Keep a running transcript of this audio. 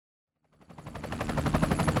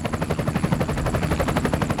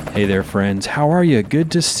Hey there, friends. How are you?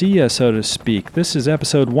 Good to see you, so to speak. This is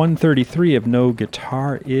episode 133 of No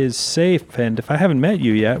Guitar is Safe. And if I haven't met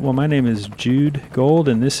you yet, well, my name is Jude Gold,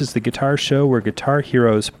 and this is the guitar show where guitar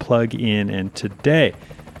heroes plug in. And today,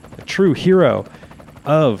 a true hero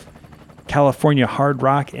of California hard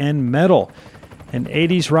rock and metal, and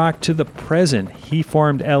 80s rock to the present. He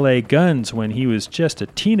formed LA Guns when he was just a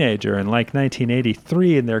teenager in like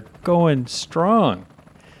 1983, and they're going strong.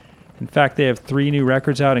 In fact, they have 3 new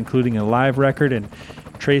records out, including a live record, and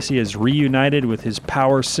Tracy is reunited with his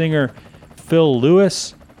power singer, Phil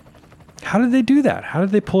Lewis. How did they do that? How did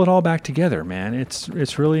they pull it all back together, man?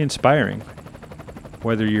 It's really inspiring.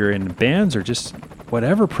 Whether you're in bands or just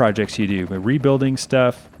whatever projects you do, rebuilding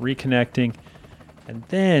stuff, reconnecting, and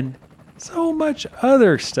then so much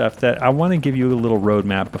other stuff that I want to give you a little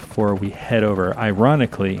roadmap before we head over,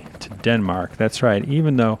 ironically, to Denmark. That's right,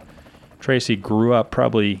 even though Tracy grew up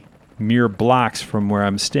probably mere blocks from where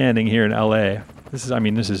I'm standing here in LA. This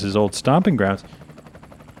is his old stomping grounds.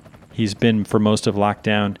 He's been for most of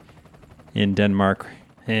lockdown in Denmark.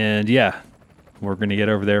 And yeah, we're going to get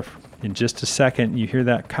over there in just a second. You hear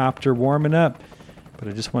that copter warming up. But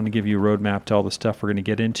I just want to give you a roadmap to all the stuff we're going to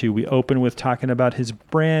get into. We open with talking about his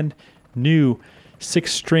brand new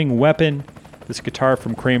 6-string weapon. This guitar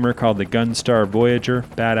from Kramer called the Gunstar Voyager.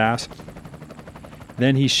 Badass.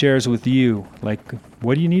 Then he shares with you, like,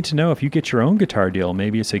 what do you need to know if you get your own guitar deal?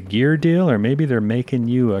 Maybe it's a gear deal, or maybe they're making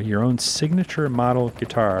you your own signature model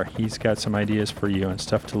guitar. He's got some ideas for you and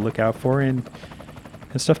stuff to look out for and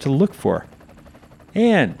stuff to look for.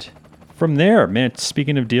 And from there, man,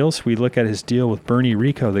 speaking of deals, we look at his deal with Bernie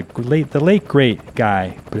Rico, the late great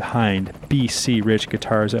guy behind BC Rich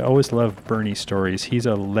Guitars. I always love Bernie stories. He's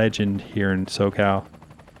a legend here in SoCal.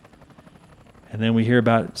 And then we hear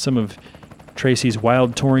about some of Tracy's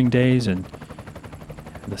wild touring days and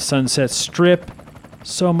the Sunset Strip,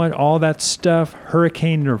 so much, all that stuff,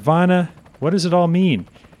 Hurricane Nirvana. What does it all mean?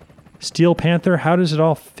 Steel Panther, how does it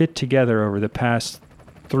all fit together over the past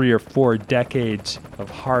 3 or 4 decades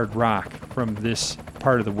of hard rock from this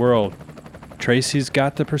part of the world? Tracy's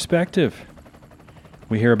got the perspective.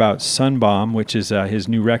 We hear about Sunbomb, which is his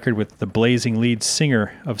new record with the blazing lead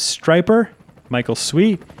singer of Stryper, Michael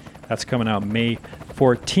Sweet. That's coming out May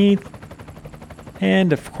 14th.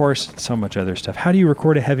 And, of course, so much other stuff. How do you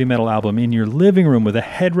record a heavy metal album in your living room with a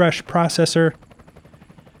Headrush processor?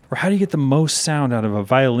 Or how do you get the most sound out of a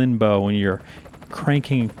violin bow when you're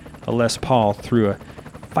cranking a Les Paul through a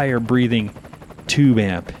fire-breathing tube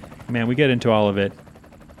amp? Man, we get into all of it.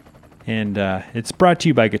 And it's brought to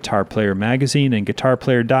you by Guitar Player Magazine and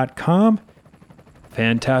GuitarPlayer.com.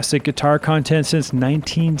 Fantastic guitar content since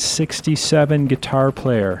 1967. Guitar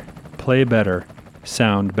Player. Play better.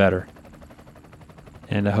 Sound better.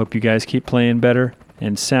 And I hope you guys keep playing better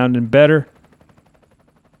and sounding better.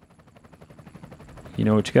 You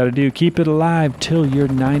know what you got to do. Keep it alive till you're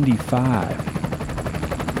 95.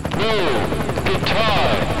 No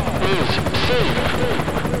guitar is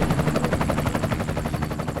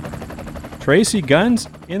safe. Tracy Guns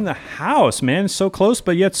in the house, man. So close,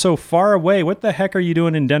 but yet so far away. What the heck are you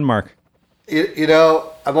doing in Denmark? You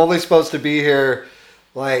know, I'm only supposed to be here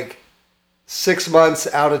like 6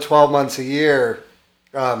 months out of 12 months a year.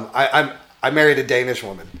 I married a Danish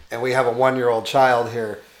woman, and we have a 1-year-old child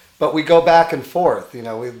here. But we go back and forth. You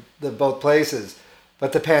know, we live both places.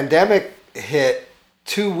 But the pandemic hit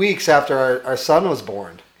 2 weeks after our son was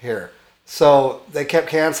born here. So they kept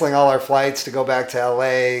canceling all our flights to go back to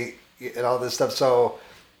LA and all this stuff. So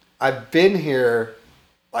I've been here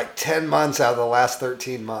like 10 months out of the last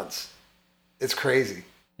 13 months. It's crazy.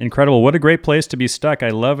 Incredible. What a great place to be stuck. I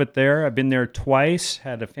love it there. I've been there twice,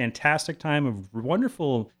 had a fantastic time, a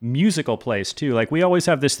wonderful musical place too. Like we always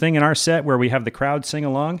have this thing in our set where we have the crowd sing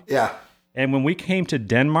along. Yeah. And when we came to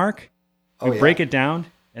Denmark, we break it down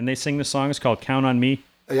and they sing the song. It's called Count on Me.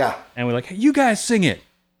 Yeah. And we're like, hey, you guys sing it.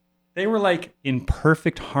 They were like in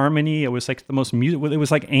perfect harmony. It was like the most music. It was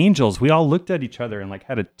like angels. We all looked at each other and like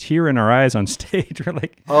had a tear in our eyes on stage. We're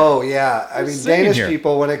like, oh yeah. I mean, Danish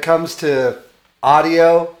people, when it comes to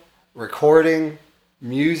audio, recording,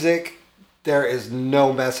 music, there is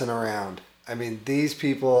no messing around. I mean, these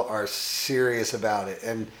people are serious about it.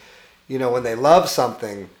 And, you know, when they love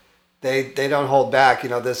something, they don't hold back. You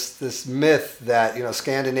know, this myth that, you know,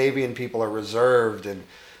 Scandinavian people are reserved, and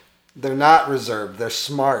they're not reserved. They're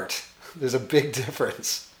smart. There's a big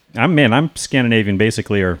difference. I'm Scandinavian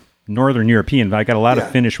basically, or Northern European, but I got a lot of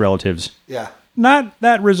Finnish relatives. Yeah. Not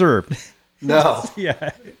that reserved. No. Yeah.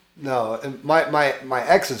 No. And my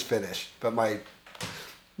ex is Finnish, but my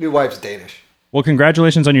new wife's Danish. Well,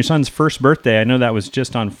 congratulations on your son's first birthday. I know that was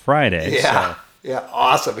just on Friday. Yeah. So. Yeah.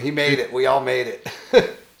 Awesome. He made it. We all made it.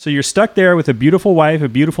 So you're stuck there with a beautiful wife, a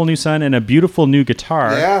beautiful new son, and a beautiful new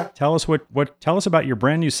guitar. Yeah. Tell us tell us about your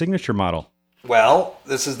brand new signature model. Well,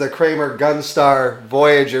 this is the Kramer Gunstar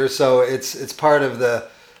Voyager, so it's part of the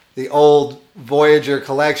old Voyager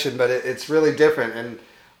collection, but it's really different. And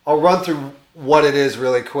I'll run through what it is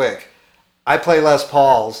really quick. I play Les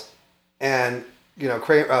Pauls, and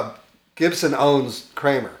Gibson owns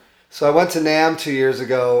Kramer. So I went to NAMM 2 years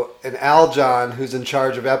ago, and Al John, who's in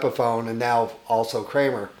charge of Epiphone and now also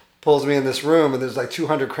Kramer, pulls me in this room, and there's like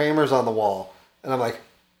 200 Kramers on the wall. And I'm like,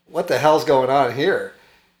 what the hell's going on here?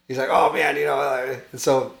 He's like, oh man, and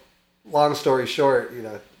so long story short,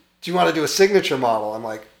 do you want to do a signature model? I'm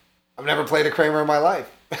like, I've never played a Kramer in my life.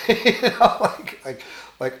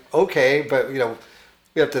 like okay, but we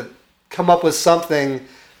have to come up with something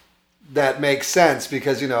that makes sense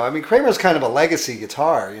because, Kramer's kind of a legacy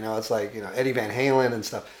guitar, it's like, Eddie Van Halen and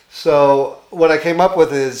stuff. So what I came up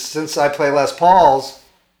with is, since I play Les Pauls,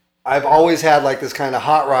 I've always had like this kind of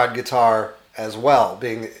hot rod guitar as well,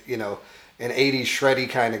 being, an 80s shreddy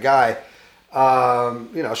kind of guy.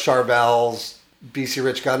 Charvel's, BC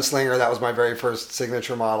Rich Gunslinger, that was my very first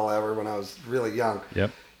signature model ever when I was really young.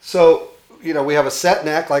 Yep. So, we have a set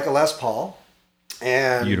neck like a Les Paul.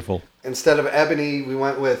 And beautiful. Instead of ebony, we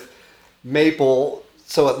went with maple,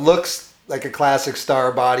 so it looks like a classic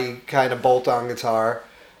star body kind of bolt-on guitar.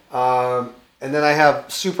 And then I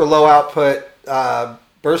have super low output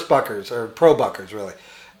burst buckers, or pro buckers really.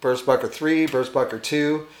 Burst bucker 3, burst bucker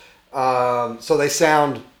 2. So they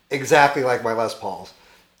sound exactly like my Les Pauls.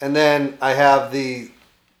 And then I have the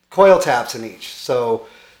coil taps in each. So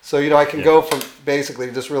I can go from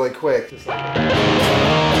basically just really quick. Just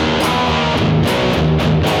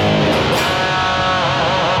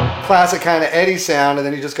classic kind of Eddie sound, and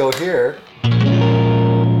then you just go here.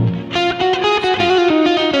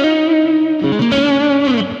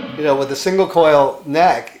 With a single coil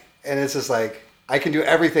neck, and it's just like, I can do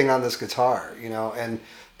everything on this guitar, and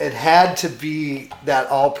it had to be that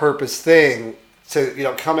all-purpose thing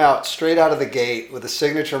to, come out straight out of the gate with a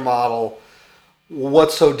signature model.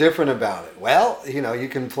 What's so different about it? Well, you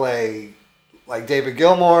can play like David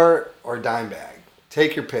Gilmour or Dimebag.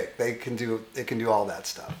 Take your pick. They can do all that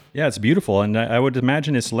stuff. Yeah, it's beautiful, and I would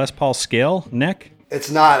imagine it's Les Paul scale neck. It's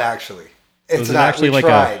not actually. It's not actually like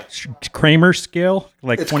tried. A Kramer scale,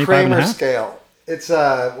 like it's 25 Kramer and a half? scale. It's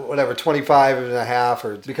 25 and a half,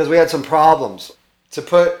 or because we had some problems to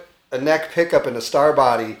put a neck pickup in a star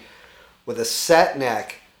body with a set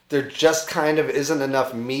neck. There just kind of isn't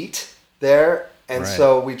enough meat there, and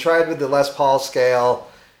so we tried with the Les Paul scale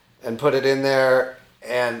and put it in there,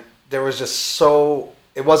 and there was just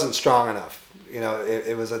it wasn't strong enough.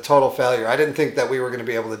 It was a total failure. I didn't think that we were going to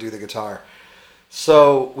be able to do the guitar.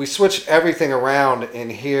 So we switched everything around in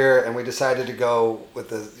here, and we decided to go with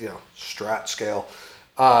the, Strat scale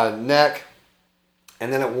neck,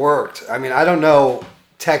 and then it worked. I mean, I don't know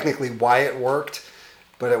technically why it worked,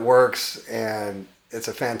 but it works, and it's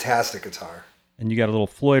a fantastic guitar. And you got a little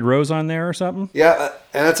Floyd Rose on there or something? Yeah,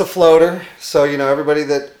 and it's a floater, so, everybody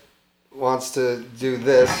that wants to do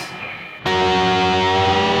this.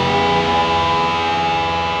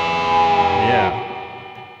 Yeah.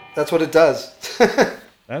 That's what it does.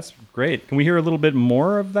 That's great. Can we hear a little bit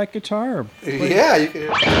more of that guitar? Yeah, you can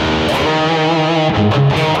hear it.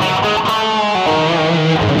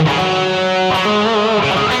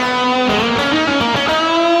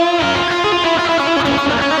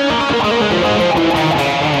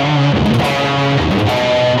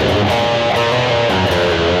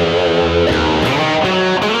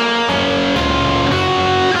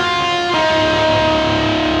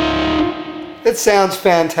 It sounds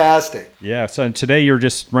fantastic. Yeah, so today you're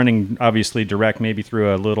just running, obviously, direct, maybe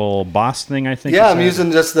through a little Boss thing, I think. Yeah, I'm using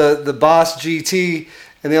just the Boss GT,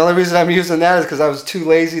 and the only reason I'm using that is because I was too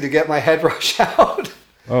lazy to get my head rush out.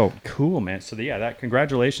 Oh, cool, man. So, that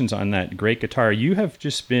congratulations on that great guitar. You have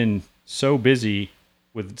just been so busy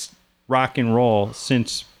with rock and roll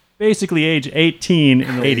since basically age 18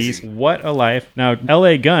 in the 80s. What a life. Now,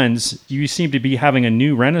 LA Guns, you seem to be having a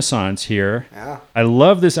new renaissance here. Yeah. I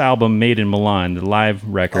love this album, Made in Milan, the live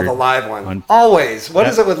record. Oh, the live one. Always. What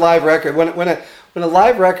is it with live record? When a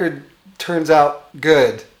live record turns out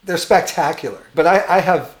good, they're spectacular. But I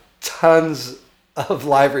have tons of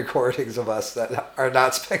live recordings of us that are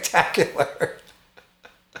not spectacular.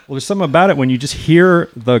 Well, there's something about it when you just hear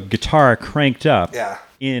the guitar cranked up. Yeah.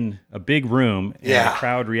 In a big room and a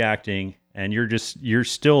crowd reacting, and you're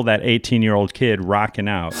still that 18-year-old kid rocking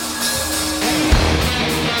out.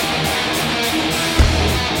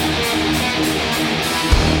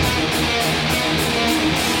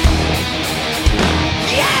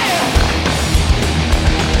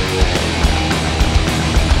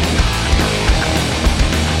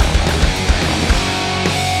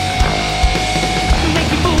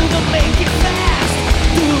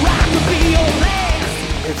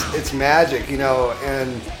 it's magic,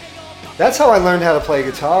 and that's how I learned how to play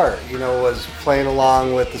guitar, was playing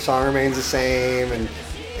along with The Song Remains the Same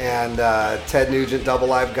and Ted Nugent, Double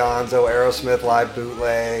Live Gonzo, Aerosmith Live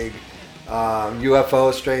Bootleg,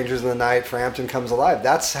 UFO, Strangers in the Night, Frampton Comes Alive.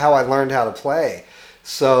 That's how I learned how to play.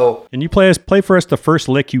 So, and you play for us the first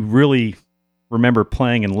lick you really remember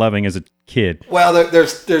playing and loving as a kid. Well,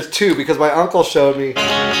 there's two, because my uncle showed me.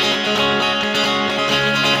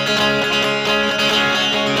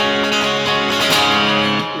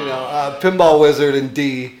 Pinball Wizard in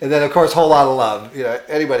D, and then of course Whole Lot of Love.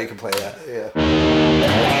 Anybody can play that. Yeah.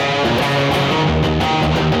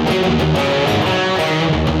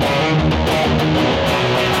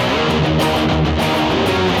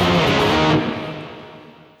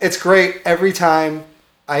 It's great every time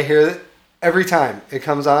I hear it. Every time it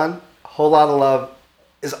comes on, Whole Lot of Love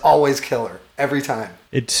is always killer. Every time.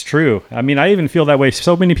 It's true. I mean, I even feel that way.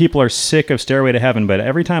 So many people are sick of Stairway to Heaven, but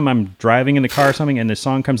every time I'm driving in the car or something and the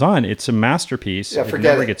song comes on, it's a masterpiece. Yeah, it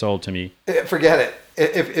never gets old to me. Forget it.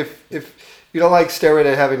 If you don't like Stairway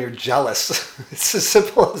to Heaven, you're jealous. It's as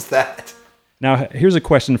simple as that. Now, here's a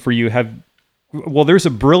question for you. There's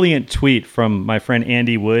a brilliant tweet from my friend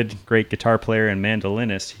Andy Wood, great guitar player and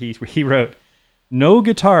mandolinist. He wrote, "No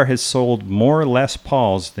guitar has sold more Les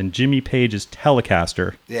Pauls than Jimmy Page's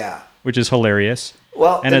Telecaster." Yeah. Which is hilarious.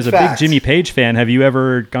 Well, and as a big Jimmy Page fan, have you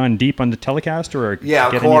ever gone deep on the Telecaster or yeah,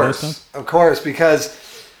 get any of those stuff? Of course, because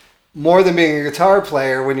more than being a guitar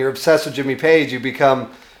player, when you're obsessed with Jimmy Page, you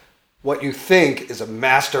become what you think is a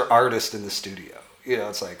master artist in the studio.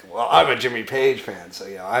 It's like, well, I'm a Jimmy Page fan, so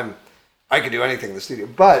I could do anything in the studio.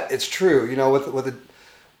 But it's true, with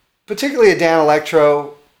particularly a Dan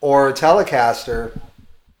Electro or a Telecaster,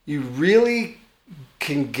 you really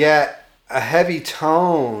can get a heavy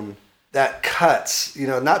tone that cuts,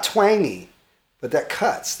 not twangy, but that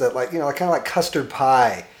cuts, that kind of like custard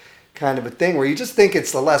pie kind of a thing, where you just think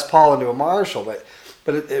it's the Les Paul into a Marshall, but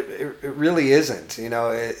it really isn't.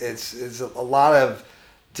 It's a lot of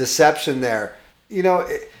deception there.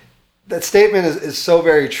 That statement is so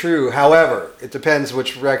very true. However, it depends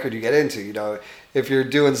which record you get into. If you're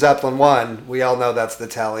doing Zeppelin 1, we all know that's the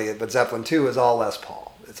Tele, but Zeppelin 2 is all Les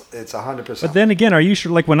Paul. It's 100%. But then again, are you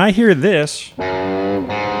sure? Like when I hear this,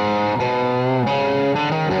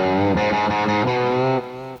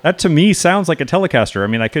 that to me sounds like a Telecaster. I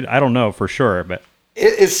mean, I don't know for sure, but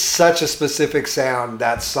it is such a specific sound,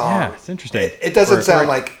 that song. Yeah, it's interesting. It doesn't sound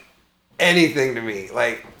like anything to me.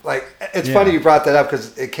 Like it's funny you brought that up,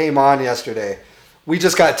 because it came on yesterday. We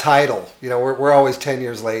just got Tidal. We're always 10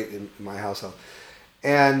 years late in my household,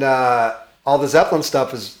 and all the Zeppelin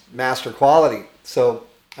stuff is master quality. So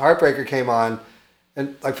Heartbreaker came on,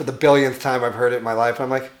 and like for the billionth time I've heard it in my life, and I'm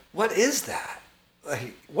like, what is that?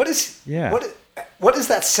 Like, what is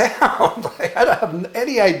that sound? Like, I don't have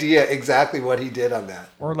any idea exactly what he did on that.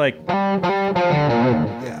 Or like,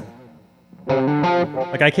 yeah,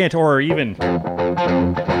 like I can't, or even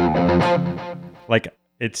like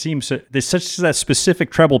it seems there's such that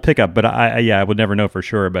specific treble pickup, but I would never know for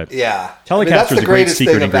sure. But yeah, Telecaster that's is the a great greatest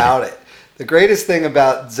secret thing ingredient. about it. The greatest thing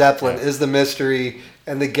about Zeppelin is the mystery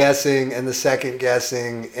and the guessing and the second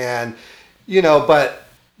guessing, and but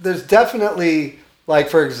there's definitely, like,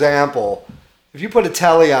 for example, if you put a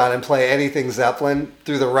Tele on and play anything Zeppelin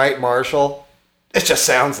through the right Marshall, it just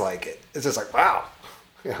sounds like it. It's just like, wow,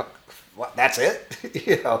 what, that's it,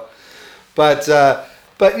 But the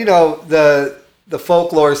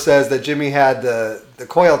folklore says that Jimmy had the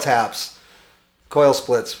coil taps, coil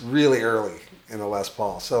splits really early in the Les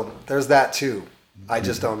Paul. So there's that too. I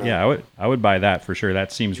just don't know. Yeah, I would buy that for sure.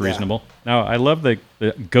 That seems reasonable. Now, I love the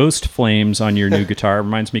ghost flames on your new guitar.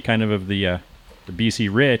 Reminds me kind of the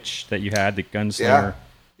BC Rich that you had, the Gunslinger.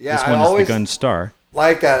 Yeah, this one is the Gunstar.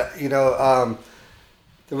 Like that,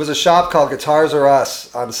 there was a shop called Guitars R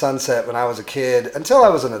Us on Sunset when I was a kid, until I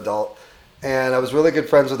was an adult. And I was really good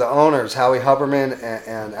friends with the owners, Howie Huberman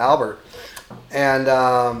and Albert. And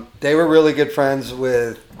they were really good friends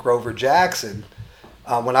with Grover Jackson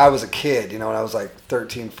when I was a kid, when I was like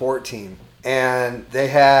 13, 14. And they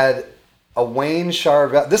had a Wayne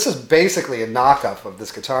Charvel. This is basically a knockoff of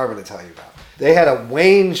this guitar I'm going to tell you about. They had a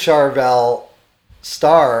Wayne Charvel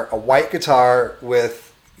Star, a white guitar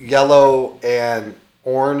with yellow and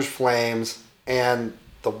orange flames, and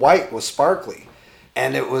the white was sparkly.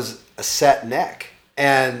 And it was a set neck.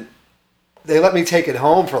 And they let me take it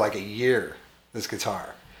home for like a year, this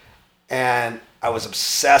guitar. And I was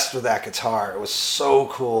obsessed with that guitar. It was so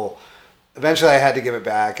cool. Eventually I had to give it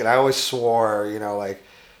back, and I always swore, like,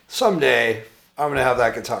 someday I'm going to have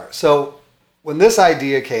that guitar. So when this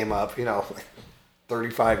idea came up, like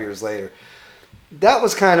 35 years later, that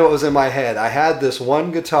was kind of what was in my head. I had this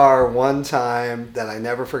one guitar one time that I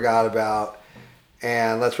never forgot about,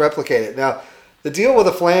 and let's replicate it. Now, the deal with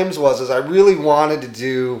the Flames was I really wanted to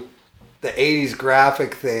do the 80s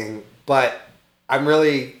graphic thing, but I'm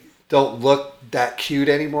really don't look that cute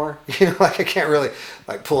anymore. You know, like I can't really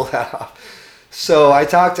like pull that off. So I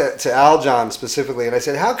talked to Al John specifically, and I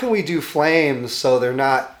said, how can we do flames so they're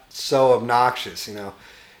not so obnoxious, you know?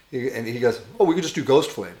 And he goes, oh, we could just do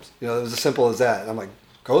ghost flames. You know, it was as simple as that. And I'm like,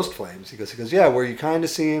 ghost flames? He goes, yeah, where you kind of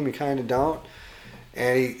see them, you kind of don't.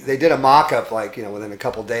 And they did a mock-up, like, you know, within a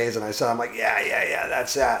couple days, and I said, I'm like, yeah,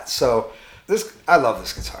 that's that. So I love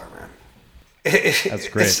this guitar, man. That's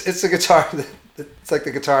great. It's a guitar. It's like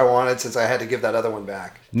the guitar I wanted since I had to give that other one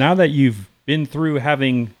back. Now that you've been through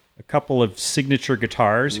having a couple of signature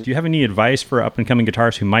guitars, do you have any advice for up-and-coming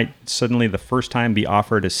guitarists who might suddenly the first time be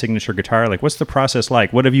offered a signature guitar? Like, what's the process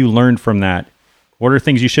like? What have you learned from that? What are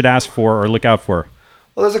things you should ask for or look out for?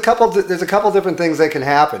 Well, there's a couple different things that can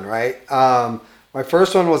happen, right? My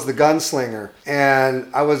first one was the Gunslinger, and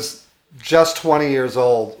I was just 20 years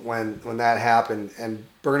old when that happened, and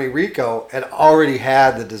Bernie Rico had already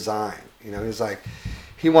had the design. You know, he was like,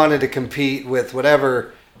 he wanted to compete with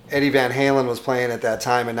whatever Eddie Van Halen was playing at that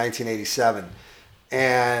time in 1987.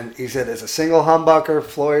 And he said it's a single humbucker,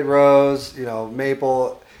 Floyd Rose, you know,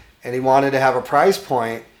 maple, and he wanted to have a price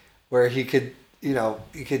point where he could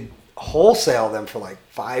wholesale them for like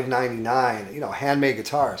 $5.99, you know, handmade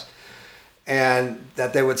guitars, and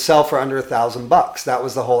that they would sell for under $1,000. That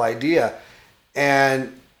was the whole idea.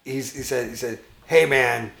 And he said, hey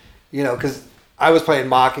man, you know, because I was playing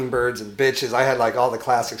Mockingbirds and Bitches. I had like all the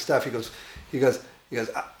classic stuff. He goes,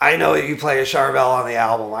 I know you play a Charvel on the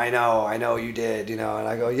album. I know you did, you know. And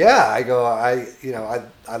I go, yeah.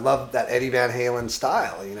 I love that Eddie Van Halen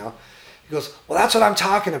style, you know. He goes, well, that's what I'm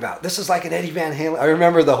talking about. This is like an Eddie Van Halen. I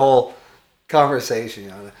remember the whole conversation, you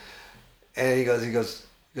know. And he goes,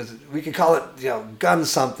 we could call it, you know, gun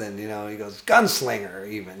something, you know. He goes, Gunslinger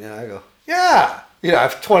even, you know. I go, yeah. You know,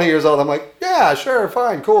 I'm 20 years old. I'm like, yeah, sure,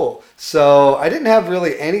 fine, cool. So I didn't have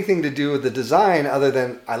really anything to do with the design other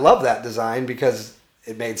than I love that design because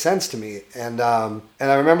it made sense to me. And I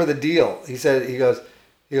remember the deal. He goes,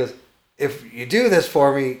 if you do this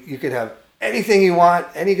for me, you can have anything you want,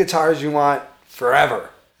 any guitars you want,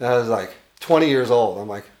 forever. And I was like 20 years old. I'm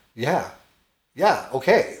like, yeah,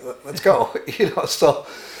 okay, let's go. You know, so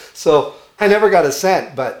I never got a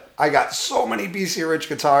cent, but I got so many BC Rich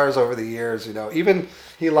guitars over the years, you know. Even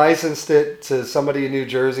he licensed it to somebody in New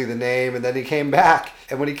Jersey, the name, and then he came back.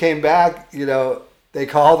 And when he came back, you know, they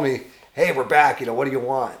called me, hey, we're back, you know, what do you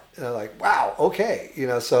want? And I'm like, wow, okay. You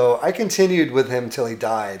know, so I continued with him till he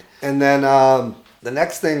died. And then the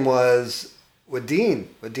next thing was with Dean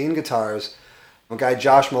Guitars, my guy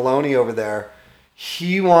Josh Maloney over there.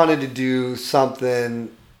 He wanted to do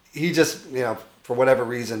something, he just, you know, for whatever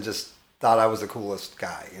reason, just thought I was the coolest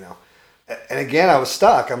guy, you know. And again, I was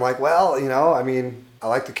stuck. I'm like, well, you know, I mean, I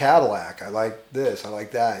like the Cadillac. I like this. I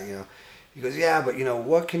like that, you know. He goes, yeah, but, you know,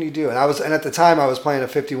 what can you do? And at the time, I was playing a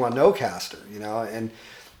 51 Nocaster, you know. And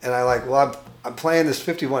I like, well, I'm playing this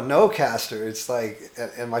 51 Nocaster. It's like,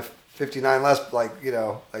 and my 59 Les, like, you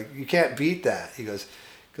know, like, you can't beat that. He goes,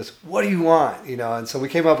 what do you want? You know, and so we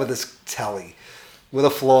came up with this Telly with a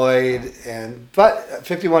Floyd, but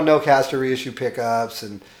 51 Nocaster reissue pickups,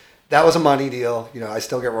 and that was a money deal. You know, I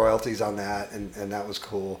still get royalties on that, and that was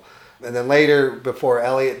cool. And then later, before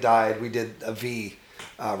Elliot died, we did a V,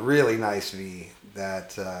 a really nice V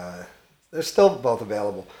that they're still both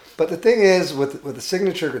available. But the thing is, with the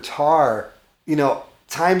signature guitar, you know,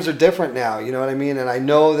 times are different now. You know what I mean? And I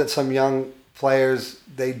know that some young players,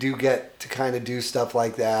 they do get to kind of do stuff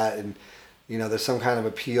like that, and you know, there's some kind of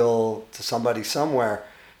appeal to somebody somewhere.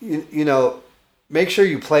 You know, make sure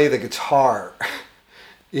you play the guitar.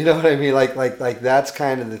 You know what I mean? Like that's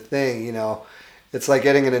kind of the thing, you know. It's like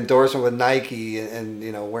getting an endorsement with Nike and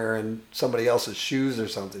you know, wearing somebody else's shoes or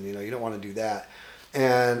something, you know. You don't want to do that.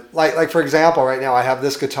 And like for example, right now I have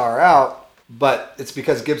this guitar out, but it's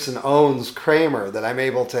because Gibson owns Kramer that I'm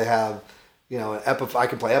able to have, you know, I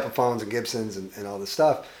can play Epiphones and Gibsons and all this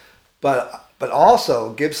stuff. But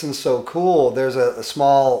also, Gibson's so cool, there's a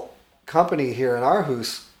small company here in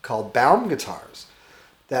Aarhus called Baum Guitars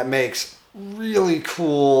that makes really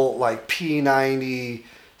cool, like P90,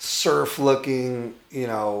 surf-looking, you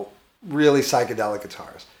know, really psychedelic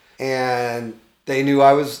guitars. And they knew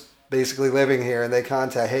I was basically living here, and they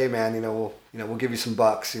contact, hey man, we'll give you some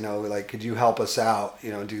bucks, you know, like, could you help us out,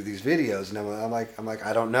 you know, and do these videos? And I'm like,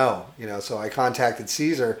 I don't know, you know. So I contacted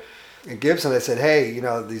Caesar and Gibson. I said, hey, you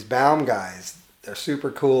know, these Baum guys, they're super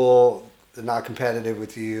cool. They're not competitive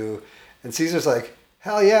with you. And Caesar's like,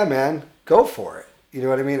 hell yeah, man, go for it. You know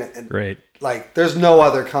what I mean? And Great. like, there's no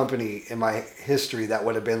other company in my history that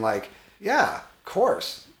would have been like, yeah, of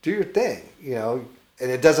course, do your thing, you know, and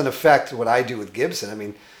it doesn't affect what I do with Gibson. I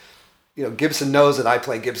mean, you know, Gibson knows that I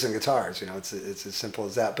play Gibson guitars, you know, it's as simple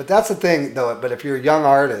as that. But that's the thing though, but if you're a young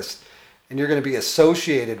artist and you're going to be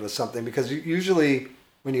associated with something, because usually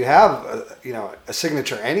when you have a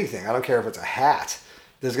signature anything, I don't care if it's a hat,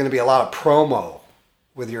 there's going to be a lot of promo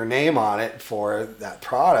with your name on it for that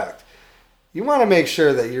product. You want to make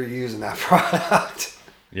sure that you're using that product.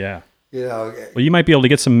 Yeah. You know. Well, you might be able to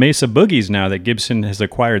get some Mesa Boogies now that Gibson has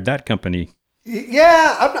acquired that company.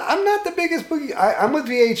 Yeah, I'm not the biggest boogie. I'm with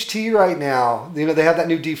VHT right now. You know, they have that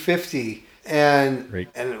new D50,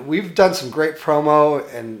 and we've done some great promo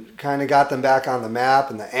and kind of got them back on the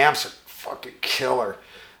map, and the amps are fucking killer.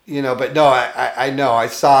 You know, but no, I know. I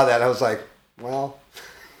saw that. I was like, well,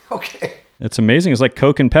 okay. It's amazing. It's like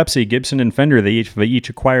Coke and Pepsi, Gibson and Fender. They each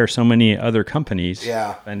acquire so many other companies.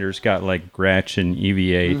 Yeah. Fender's got like Gretsch and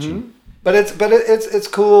EVH. Mm-hmm. But it's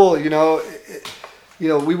cool. You know,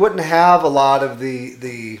 we wouldn't have a lot of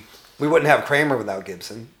we wouldn't have Kramer without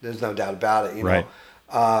Gibson. There's no doubt about it. You know,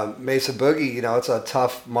 right. Mesa Boogie. You know, it's a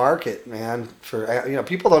tough market, man. For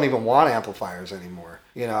people don't even want amplifiers anymore.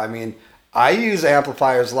 You know, I mean, I use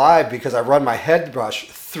amplifiers live because I run my head brush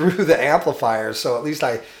through the amplifiers, so at least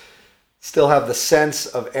I still have the sense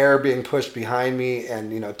of air being pushed behind me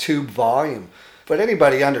and, you know, tube volume. But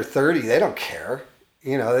anybody under 30, they don't care.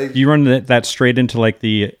 You know, you run that straight into like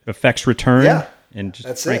the effects return and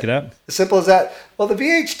just crank it up. As simple as that. Well, the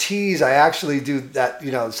VHTs, I actually do that,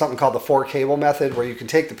 you know, something called the 4-cable method, where you can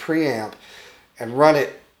take the preamp and run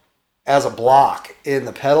it as a block in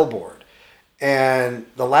the pedal board. And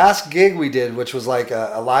the last gig we did, which was like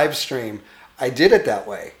a live stream, I did it that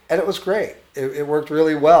way. And it was great. It worked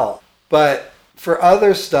really well. But for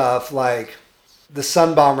other stuff, like the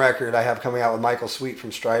Sunbomb record I have coming out with Michael Sweet from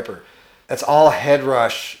Stryper, that's all head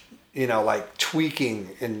rush, you know, like tweaking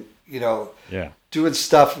and, you know, doing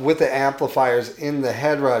stuff with the amplifiers in the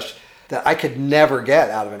head rush that I could never get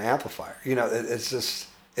out of an amplifier. You know,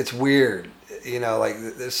 it's weird. You know, like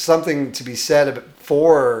there's something to be said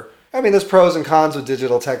for, I mean, there's pros and cons with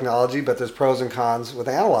digital technology, but there's pros and cons with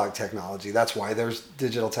analog technology. That's why there's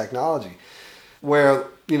digital technology. Where,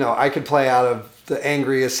 you know, I could play out of the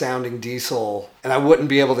angriest sounding diesel and I wouldn't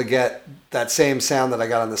be able to get that same sound that I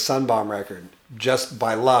got on the Sunbomb record. Just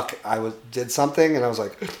by luck, I did something and I was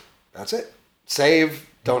like, that's it. Save,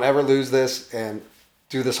 don't ever lose this, and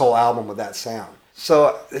do this whole album with that sound.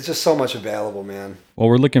 So it's just so much available, man. Well,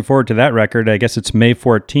 we're looking forward to that record. I guess it's May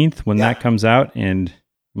 14th when that comes out, and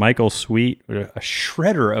Michael Sweet, a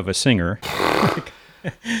shredder of a singer.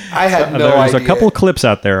 I had no idea. There's a couple of clips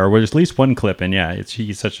out there, or at least one clip, and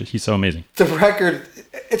he's so amazing. The record,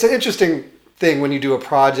 it's an interesting thing when you do a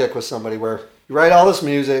project with somebody where you write all this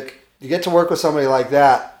music, you get to work with somebody like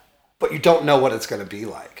that, but you don't know what it's going to be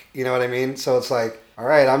like. You know what I mean? So it's like, all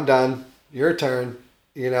right, I'm done. Your turn,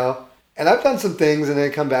 you know? And I've done some things and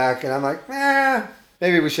then come back and I'm like,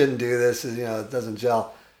 maybe we shouldn't do this. You know, it doesn't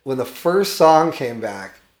gel. When the first song came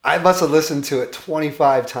back, I must have listened to it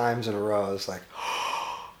 25 times in a row. I was like,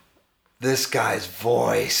 this guy's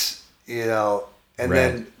voice, you know, and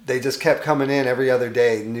then they just kept coming in every other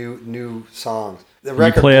day, new songs. The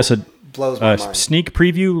record play us blows my mind. Sneak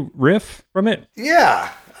preview riff from it?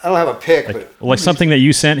 Yeah, I don't have a pick, like something that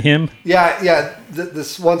you sent him. Yeah.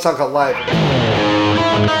 This one song called Live.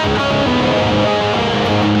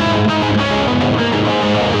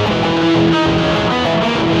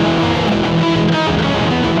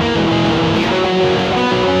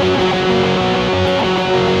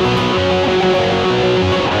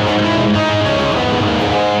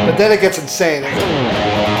 But then it gets insane.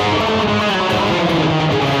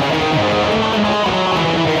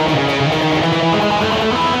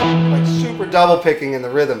 Like super double picking in the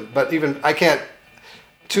rhythm. But even, I can't,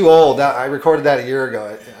 too old. I recorded that a year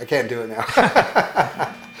ago. I can't do it now.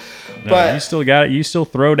 But you still got it. You still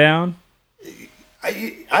throw down?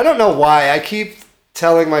 I don't know why. I keep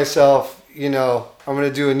telling myself, you know, I'm going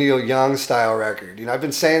to do a Neil Young style record. You know, I've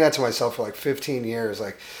been saying that to myself for like 15 years.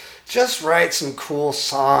 Like, just write some cool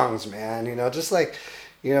songs, man. You know, just like,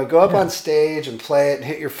 you know, go up on stage and play it and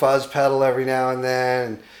hit your fuzz pedal every now and then.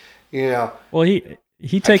 And, you know. Well,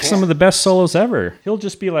 he takes some of the best solos ever. He'll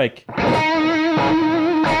just be like,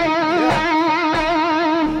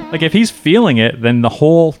 like if he's feeling it, then the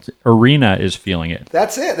whole arena is feeling it.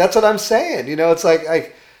 That's it. That's what I'm saying. You know, it's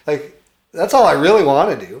like that's all I really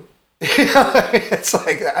want to do. You know what I mean? It's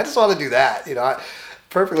like, I just want to do that. You know, I'm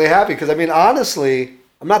perfectly happy because, I mean, honestly,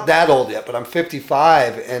 I'm not that old yet, but I'm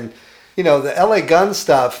 55, and you know the LA Gun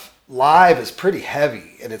stuff. live is pretty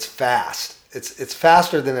heavy and it's fast. It's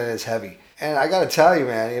faster than it is heavy. And I got to tell you,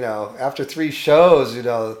 man, after 3 shows,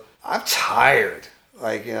 I'm tired.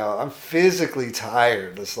 Like, I'm physically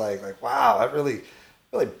tired. It's like, wow, that really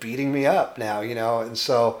beating me up now, And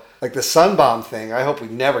so, like the Sunbomb thing, I hope we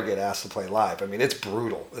never get asked to play live. I mean, it's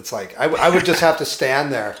brutal. It's like, I would just have to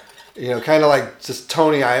stand there, kind of like just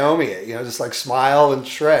Tony Iommi it, just like smile and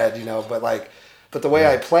shred, but the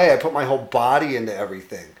way I play, I put my whole body into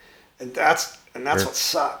everything. And that's what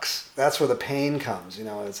sucks. That's where the pain comes, and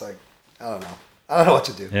it's like, I don't know what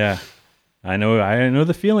to do. Yeah. I know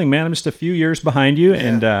the feeling, man. I'm just a few years behind you,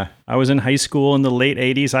 and I was in high school in the late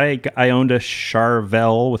 80s. I owned a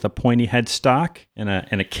Charvel with a pointy headstock and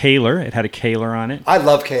a Kahler. It had a Kahler on it. I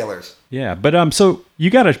love Kahlers. Yeah, but so you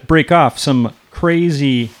got to break off some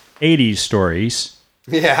crazy 80s stories.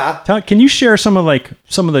 Yeah. Can you share some of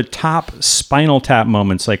the top Spinal Tap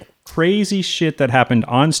moments, like crazy shit that happened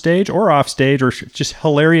on stage or off stage, or just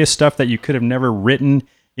hilarious stuff that you could have never written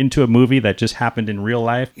into a movie that just happened in real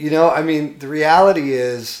life? The reality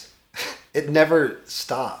is it never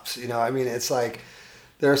stops. It's like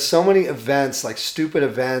there are so many events, like stupid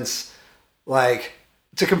events, like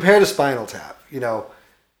to compare to Spinal Tap.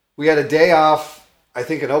 We had a day off, I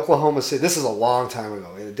think in Oklahoma City. This is a long time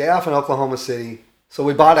ago. We had a day off in Oklahoma City. So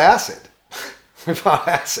we bought acid.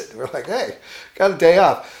 We're like, hey, got a day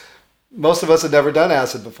off. Most of us had never done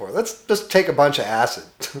acid before. Let's just take a bunch of acid.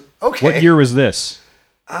 Okay. What year was this?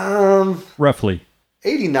 Roughly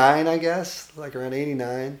 89, I guess, like around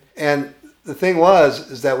 89. And the thing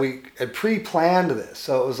is that we had pre-planned this.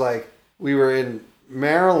 So it was like we were in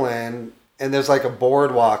Maryland, and there's like a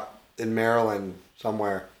boardwalk in Maryland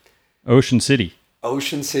somewhere. Ocean City,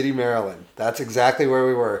 Maryland. That's exactly where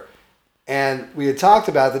we were. And we had talked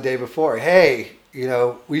about the day before, hey,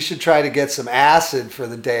 we should try to get some acid for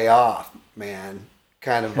the day off, man,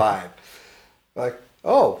 kind of vibe. Like,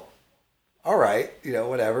 oh, all right,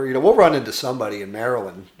 whatever. We'll run into somebody in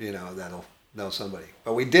Maryland, that'll know somebody.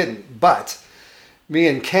 But we didn't. But me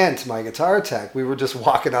and Kent, my guitar tech, we were just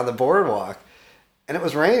walking on the boardwalk, and it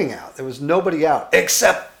was raining out. There was nobody out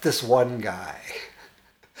except this one guy.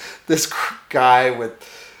 This guy with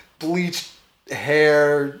bleached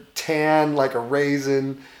hair, tan like a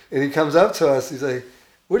raisin. And he comes up to us. He's like,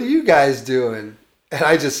 what are you guys doing? And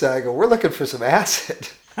I just said, we're looking for some acid.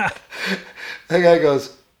 The guy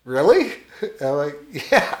goes, really? And I'm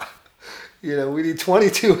like, yeah, we need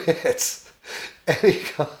 22 hits. And he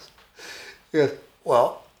goes,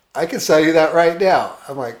 well, I can sell you that right now.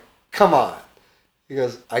 I'm like, come on. He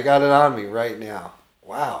goes, I got it on me right now.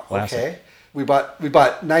 Wow. Classic. Okay. We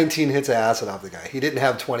bought 19 hits of acid off the guy. He didn't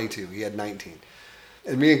have 22. He had 19.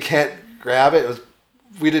 And me and Kent grab it.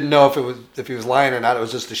 We didn't know if he was lying or not. It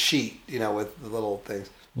was just a sheet, with the little things.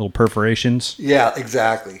 Little perforations. Yeah,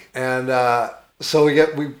 exactly. And so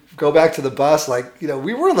we go back to the bus, like,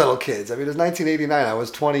 we were little kids. I mean, it was 1989. I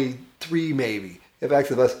was 23 maybe. Get back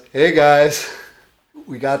to the bus. Hey guys,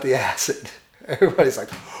 we got the acid. Everybody's like,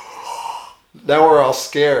 now we're all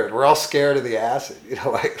scared. We're all scared of the acid.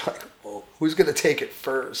 Like well, who's gonna take it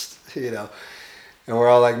first? And we're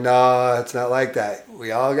all like, no, it's not like that.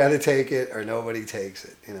 We all got to take it or nobody takes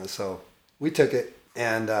it. So we took it,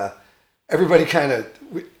 and everybody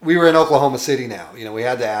we were in Oklahoma City now. We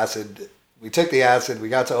had the acid. We took the acid. We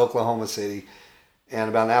got to Oklahoma City, and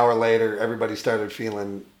about an hour later, everybody started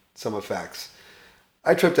feeling some effects.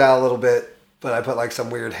 I tripped out a little bit, but I put like some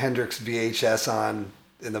weird Hendrix VHS on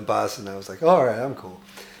in the bus, and I was like, all right, I'm cool.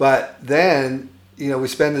 But then, we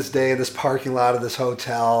spend this day in this parking lot of this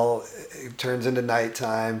hotel. It turns into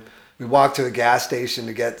nighttime. We walk to a gas station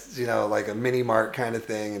to get, like a mini mart kind of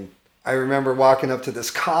thing. And I remember walking up to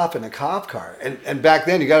this cop in a cop car. And back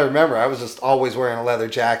then, you got to remember, I was just always wearing a leather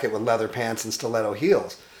jacket with leather pants and stiletto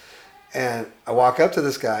heels. And I walk up to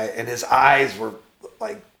this guy, and his eyes were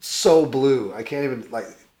like so blue. I can't even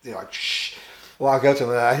shh. Walk up to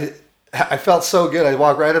him, and I felt so good. I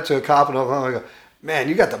walk right up to a cop in Oklahoma and I go, man,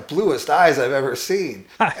 you got the bluest eyes I've ever seen.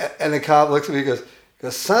 And the cop looks at me and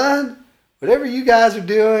goes, son, whatever you guys are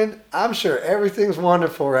doing, I'm sure everything's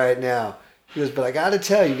wonderful right now. He goes, but I got to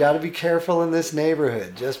tell you, you got to be careful in this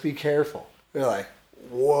neighborhood. Just be careful. We're like,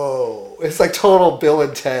 whoa. It's like total Bill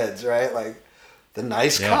and Ted's, right? Like the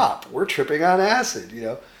nice cop. We're tripping on acid,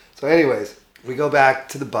 So anyways, we go back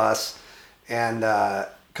to the bus, and a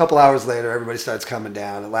couple hours later, everybody starts coming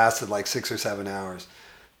down. It lasted like 6 or 7 hours.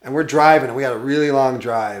 And we're driving, and we had a really long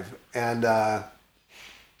drive. And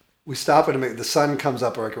we stop at the sun comes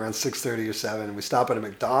up like around 6:30 or 7, and we stop at a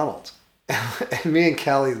McDonald's. And me and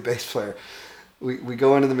Kelly, the bass player, we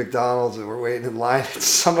go into the McDonald's, and we're waiting in line, and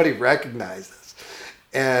somebody recognized us.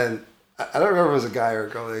 And I don't remember if it was a guy or a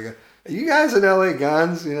girl. They go, "Are you guys in LA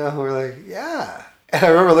Guns?" You know, we're like, "Yeah." And I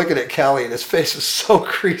remember looking at Kelly, and his face was so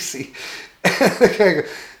creasy. And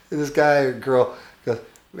this guy or girl goes,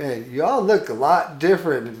 "Man, you all look a lot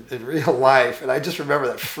different in real life." And I just remember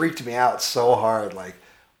that freaked me out so hard. Like,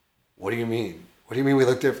 what do you mean? What do you mean we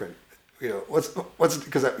look different? You know, what's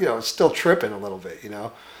because you know, it's still tripping a little bit, you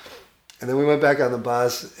know. And then we went back on the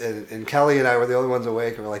bus, and Kelly and I were the only ones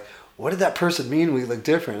awake, and we're like, "What did that person mean we look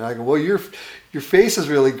different?" And I go, "Well, your face is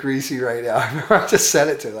really greasy right now." I remember I just said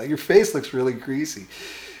it to him, like, "Your face looks really greasy."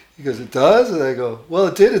 He goes, "It does?" And I go, "Well,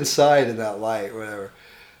 it did inside in that light, or whatever."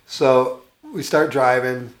 So we start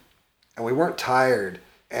driving, and we weren't tired.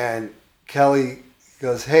 And Kelly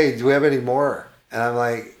goes, "Hey, do we have any more?" And I'm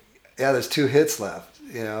like, "Yeah, there's 2 hits left,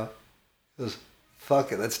 you know." He goes,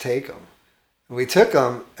 "Fuck it, let's take them." And we took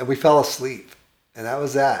them, and we fell asleep. And that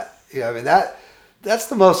was that. You know, I mean, that's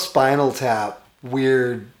the most Spinal Tap,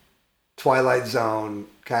 weird, Twilight Zone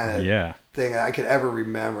kind of thing I could ever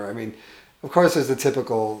remember. I mean, of course, there's the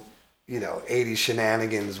typical, you know, 80s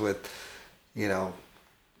shenanigans with, you know,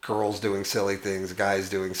 girls doing silly things, guys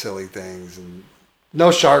doing silly things, and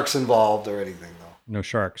no sharks involved or anything, though. No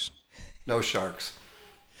sharks. No sharks.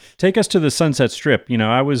 Take us to the Sunset Strip. You know,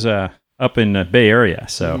 I was up in the Bay Area,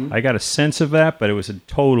 so I got a sense of that, but it was a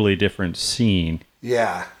totally different scene.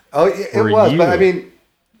 Yeah. Oh, it was. But I mean,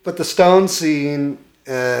 but the Stone scene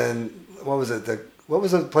and what was it? What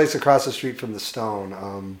was the place across the street from the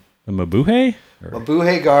Stone? The Mabuhay?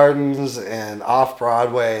 Mabuhay Gardens and off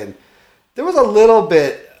Broadway, and there was a little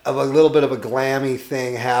bit of a glammy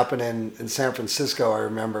thing happening in San Francisco. I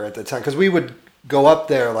remember at the time because we would go up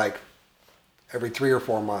there like every 3 or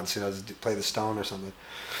 4 months, you know, to play the Stone or something.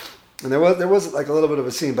 And there was like a little bit of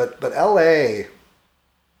a scene, but LA,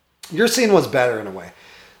 your scene was better in a way.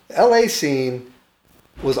 The LA scene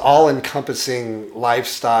was all encompassing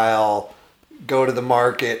lifestyle. Go to the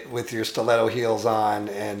market with your stiletto heels on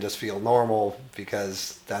and just feel normal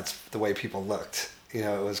because that's the way people looked. You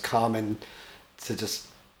know, it was common to just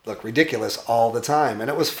look ridiculous all the time, and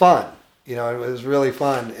it was fun. You know, it was really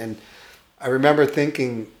fun. And I remember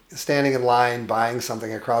standing in line buying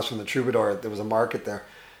something across from the Troubadour. There was a market there.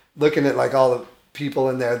 Looking at like all the people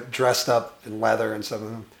in there dressed up in leather and stuff.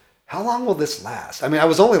 How long will this last? I mean, I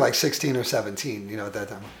was only like 16 or 17, you know, at that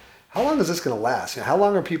time. How long is this going to last? You know, how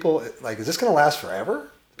long are people, like, is this going to last forever?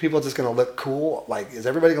 People just going to look cool? Like, is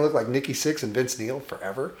everybody going to look like Nikki Sixx and Vince Neil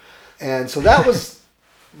forever? And so that was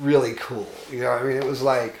really cool. You know, I mean, it was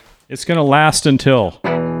like... It's going to last until...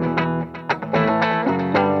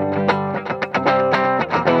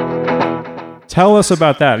 Tell us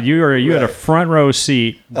about that. You had a front row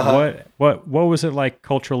seat. What was it like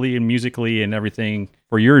culturally and musically and everything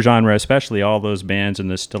for your genre, especially all those bands and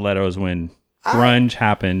the Stilettos when grunge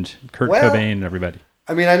happened, Kurt Cobain and everybody?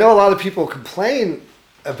 I mean, I know a lot of people complain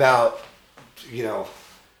about, you know,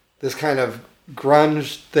 this kind of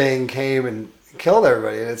grunge thing came and killed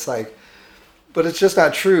everybody, and it's like, but it's just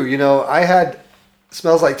not true. You know, I had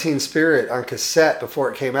Smells Like Teen Spirit on cassette before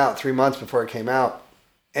it came out, 3 months before it came out.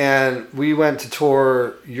 And we went to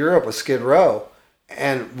tour Europe with Skid Row,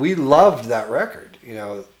 and we loved that record. You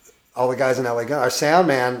know, all the guys in LA Guns. Our sound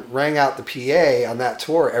man rang out the PA on that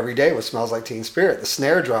tour every day with Smells Like Teen Spirit. The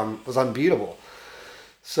snare drum was unbeatable.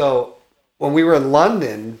 So when we were in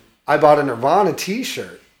London, I bought a Nirvana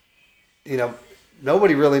t-shirt. You know,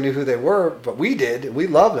 nobody really knew who they were, but we did. And we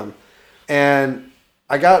loved them. And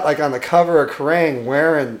I got like on the cover of Kerrang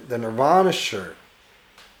wearing the Nirvana shirt.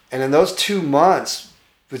 And in those 2 months,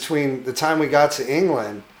 between the time we got to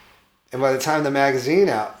England and by the time the magazine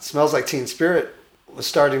out, Smells Like Teen Spirit was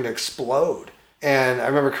starting to explode. And I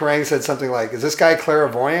remember Kerrang said something like, "Is this guy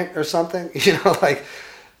clairvoyant or something?" You know, like,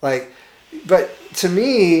 but to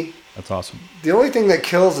me, that's awesome. The only thing that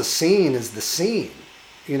kills a scene is the scene.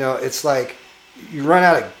 You know, it's like you run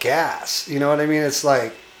out of gas. You know what I mean? It's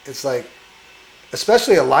like,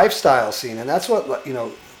 especially a lifestyle scene. And that's what, you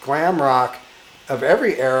know, glam rock of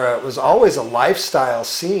every era was always a lifestyle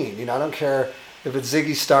scene. You know, I don't care if it's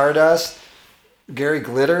Ziggy Stardust, Gary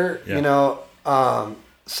Glitter, you know,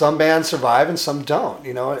 some bands survive and some don't,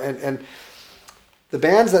 you know, and the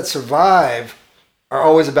bands that survive are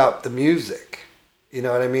always about the music, you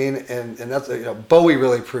know what I mean? And that's, you know, Bowie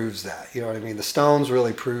really proves that, you know what I mean? The Stones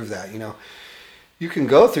really prove that, you know. You can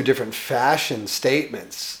go through different fashion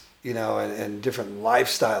statements, you know, and different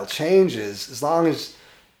lifestyle changes as long as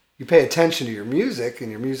you pay attention to your music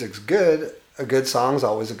and your music's good. A good song's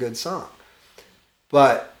always a good song.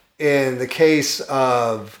 But in the case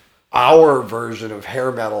of our version of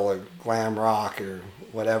hair metal or glam rock or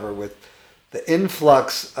whatever, with the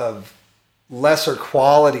influx of lesser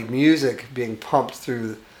quality music being pumped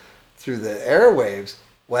through through the airwaves,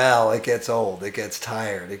 well, it gets old, it gets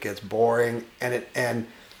tired, it gets boring, and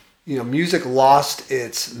music lost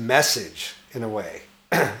its message in a way.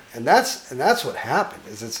 and that's what happened.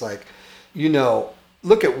 Is it's like,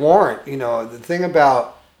 look at Warrant. The thing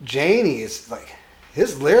about Janie is like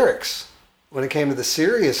his lyrics when it came to the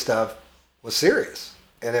serious stuff was serious,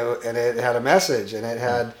 and it had a message, and it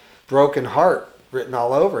had broken heart written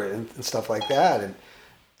all over it, and stuff like that,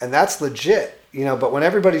 and that's legit. But when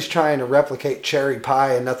everybody's trying to replicate Cherry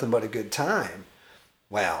Pie and Nothing But a Good Time,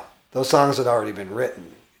 well, those songs had already been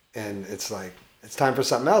written, and it's like it's time for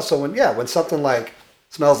something else. So when something like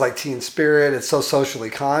Smells Like Teen Spirit, it's so socially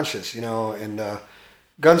conscious, and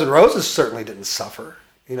Guns N' Roses certainly didn't suffer.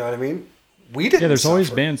 You know what I mean? We didn't. Yeah, there's suffer. always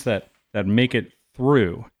bands that make it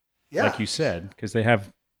through, Yeah. like you said, because they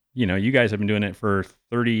have, you guys have been doing it for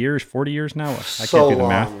 30 years, 40 years now. I So can't do the long,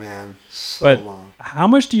 math. man. So But long. how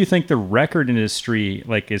much do you think the record industry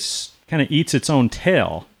is kind of eats its own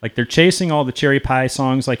tail? Like they're chasing all the Cherry Pie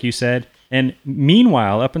songs, like you said, and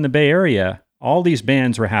meanwhile, up in the Bay Area, all these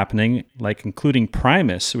bands were happening, like including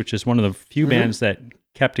Primus, which is one of the few bands that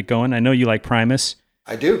kept it going. I know you like Primus.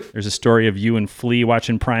 I do. There's a story of you and Flea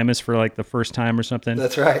watching Primus for like the first time or something.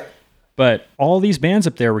 That's right. But all these bands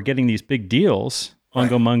up there were getting these big deals.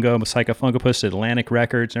 Fungo Mungo, Psycho Funkopus, Atlantic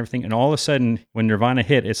Records, and everything. And all of a sudden, when Nirvana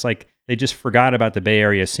hit, it's like they just forgot about the Bay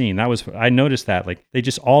Area scene. I noticed that. Like they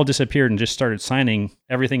just all disappeared and just started signing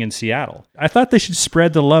everything in Seattle. I thought they should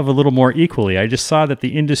spread the love a little more equally. I just saw that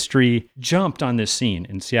the industry jumped on this scene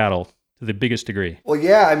in Seattle to the biggest degree. Well,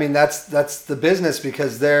 yeah, I mean that's the business,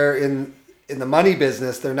 because they're in the money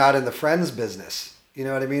business. They're not in the friends business. You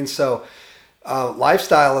know what I mean? So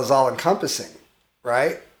lifestyle is all encompassing,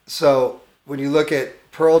 right? So when you look at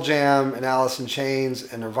Pearl Jam and Alice in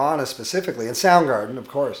Chains and Nirvana specifically, and Soundgarden, of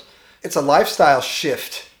course, it's a lifestyle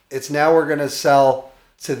shift. It's now we're going to sell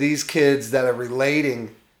to these kids that are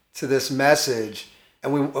relating to this message,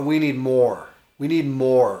 and we need more. We need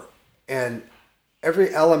more. And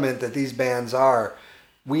every element that these bands are,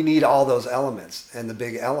 we need all those elements. And the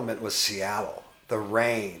big element was Seattle, the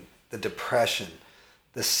rain, the depression,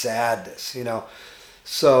 the sadness,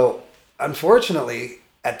 So unfortunately,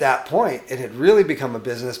 at that point, it had really become a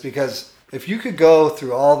business, because if you could go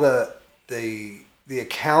through all the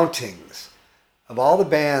accountings of all the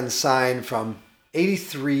bands signed from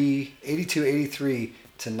 82, 83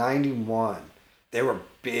 to 91, they were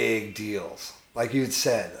big deals. Like you'd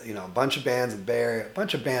said, a bunch of bands in the Bay Area, a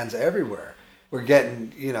bunch of bands everywhere were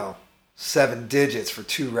getting, 7 digits for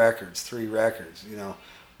 2 records, 3 records,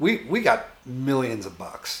 We got millions of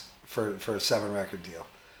bucks for a 7-record deal.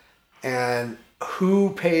 And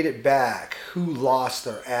who paid it back? Who lost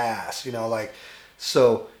their ass?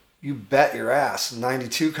 So you bet your ass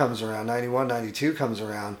 92 comes around, 91, 92 comes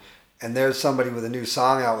around, and there's somebody with a new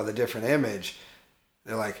song out with a different image.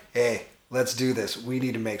 They're like, hey, let's do this. We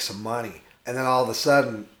need to make some money. And then all of a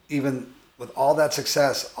sudden, even with all that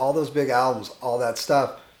success, all those big albums, all that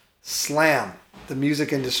stuff, slam. The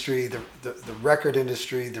music industry, the record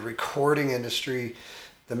industry, the recording industry,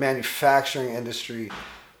 the manufacturing industry,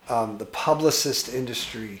 the publicist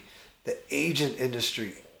industry, the agent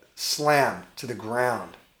industry, slam to the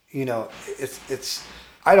ground. It's.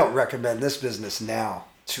 I don't recommend this business now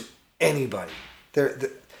to anybody.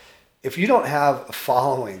 If you don't have a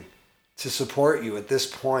following to support you at this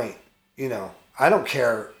point, I don't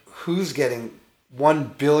care who's getting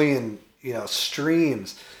 1 billion,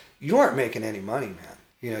 streams. You aren't making any money,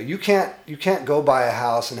 man. You can't go buy a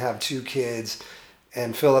house and have 2 kids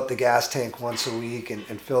and fill up the gas tank once a week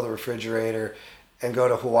and fill the refrigerator and go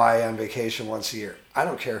to Hawaii on vacation once a year. I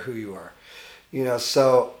don't care who you are.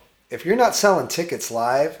 So if you're not selling tickets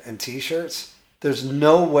live and t-shirts, there's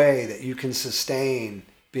no way that you can sustain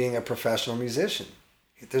being a professional musician.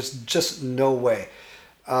 There's just no way.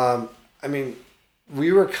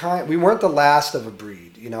 We weren't the last of a breed.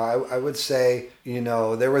 I would say,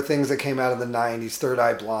 there were things that came out of the 90s, Third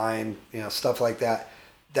Eye Blind, stuff like that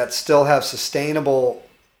still have sustainable,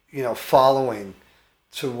 following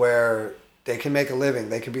to where they can make a living.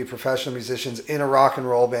 They can be professional musicians in a rock and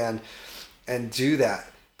roll band and do that.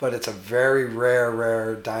 But it's a very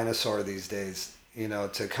rare dinosaur these days,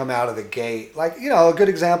 to come out of the gate. Like, a good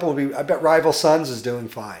example would be, I bet Rival Sons is doing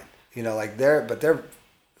fine.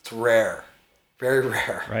 It's rare. Very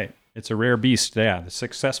rare. Right. It's a rare beast. Yeah. The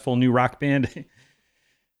successful new rock band.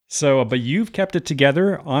 So, but you've kept it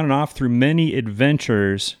together on and off through many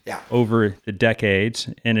adventures over the decades.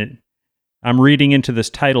 And I'm reading into this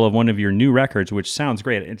title of one of your new records, which sounds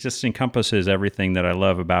great. It just encompasses everything that I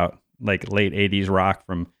love about like late 80s rock,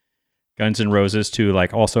 from Guns N' Roses to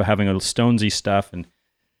like also having a little Stonesy stuff. And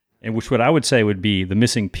and which what I would say would be The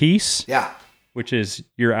Missing Piece, Yeah. which is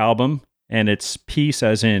your album, and it's Peace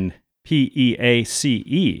as in Peace.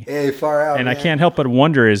 Hey, far out. And I man. can't help but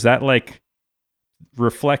wonder, is that like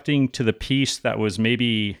reflecting to the piece that was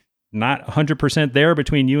maybe not 100% there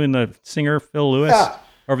between you and the singer Phil Lewis Yeah.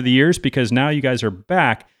 over the years? Because now you guys are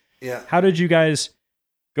back. Yeah. How did you guys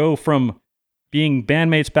go from being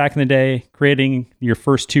bandmates back in the day, creating your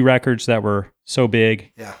first 2 records that were so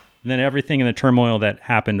big, Yeah. and then everything in the turmoil that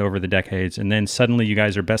happened over the decades, and then suddenly you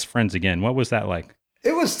guys are best friends again? What was that like?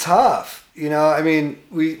 It was tough. You know, I mean,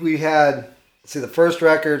 we had, let's see, the first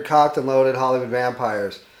record, Cocked and Loaded, Hollywood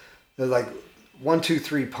Vampires. It was like 1, 2,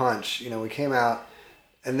 3 punch. You know, we came out.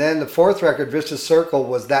 And then the fourth record, Vicious Circle,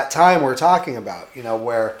 was that time we're talking about, you know,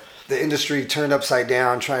 where the industry turned upside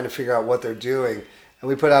down trying to figure out what they're doing. And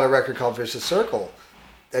we put out a record called Vicious Circle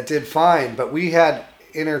that did fine, but we had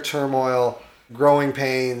inner turmoil, growing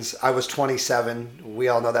pains. I was 27. We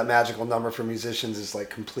all know that magical number for musicians is like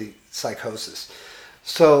complete psychosis.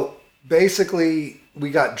 So basically, we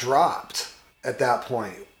got dropped at that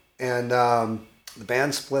point. And the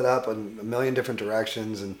band split up in a million different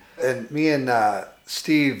directions. And me and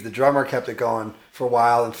Steve, the drummer, kept it going for a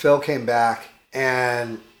while. And Phil came back.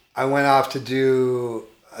 And I went off to do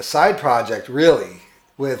a side project, really,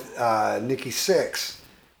 with Nikki Sixx.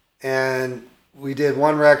 And we did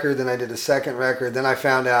one record, then I did a second record. Then I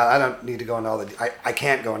found out, I don't need to go into all the, I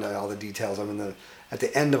can't go into all the details. I'm at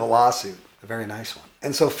the end of a lawsuit, a very nice one.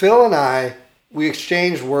 And so Phil and I, we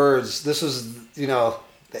exchanged words. This was, you know,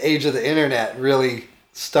 the age of the internet really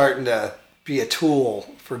starting to be a tool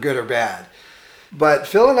for good or bad. But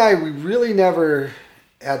Phil and I, we really never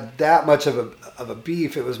had that much of a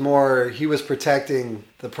beef. It was more, he was protecting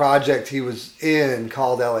the project he was in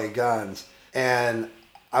called LA Guns. And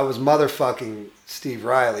I was motherfucking Steve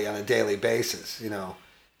Riley on a daily basis, you know.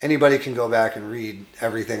 Anybody can go back and read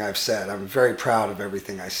everything I've said. I'm very proud of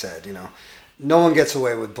everything I said, you know. No one gets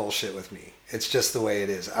away with bullshit with me. It's just the way it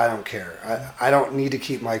is. I don't care. I don't need to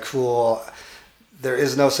keep my cool. There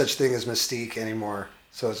is no such thing as mystique anymore.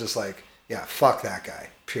 So it's just like, yeah, fuck that guy,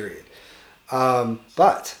 period.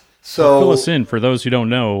 But so Fill us in for those who don't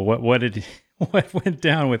know. What went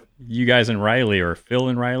down with you guys and Riley, or Phil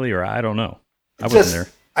and Riley, or I don't know. I wasn't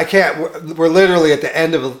there. I can't. We're literally at the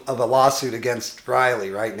end of a lawsuit against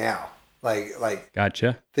Riley right now. Like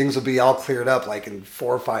Gotcha. things will be all cleared up like in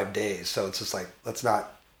 4 or 5 days. So it's just like, let's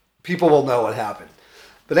not. People will know what happened.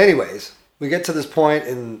 But anyways, we get to this point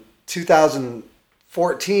in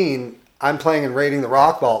 2014. I'm playing in Raiding the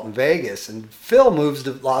Rock Vault in Vegas, and Phil moves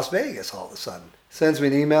to Las Vegas all of a sudden. Sends me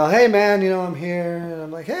an email, hey man, you know, I'm here. And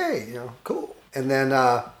I'm like, hey, you know, cool. And then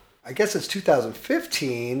I guess it's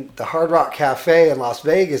 2015, the Hard Rock Cafe in Las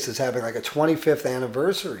Vegas is having like a 25th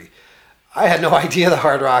anniversary. I had no idea the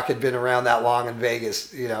Hard Rock had been around that long in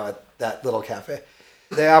Vegas, you know, at that little cafe.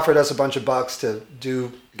 They offered us a bunch of bucks to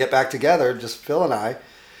get back together, just Phil and I,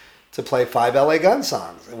 to play 5 LA Gun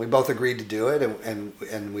songs. And we both agreed to do it,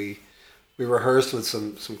 and we rehearsed with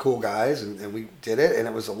some cool guys, and we did it, and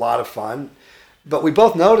it was a lot of fun. But we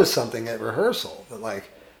both noticed something at rehearsal, that like,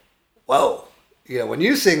 whoa, you know, when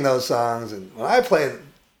you sing those songs and when I play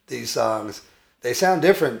these songs, they sound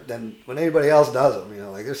different than when anybody else does them. You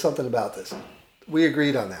know, like there's something about this. We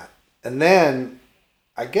agreed on that. And then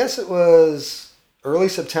I guess it was early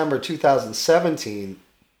September 2017,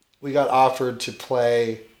 we got offered to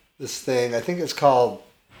play this thing. I think it's called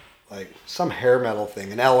like some hair metal thing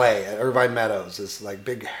in LA at Irvine Meadows. This like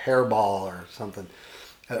big hairball or something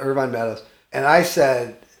at Irvine Meadows. And I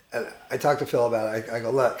said, I talked to Phil about it. I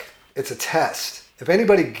go, look, it's a test. If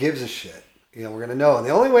anybody gives a shit, you know, we're going to know. And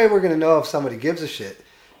the only way we're going to know if somebody gives a shit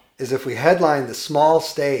is if we headline the small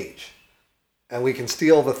stage and we can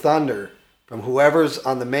steal the thunder from whoever's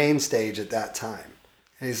on the main stage at that time.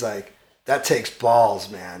 And he's like, that takes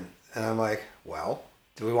balls, man. And I'm like, well,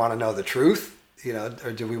 do we want to know the truth? You know,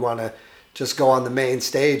 or do we want to just go on the main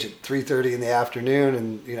stage at 3:30 in the afternoon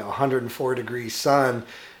and, you know, 104 degrees sun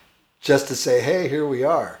just to say, hey, here we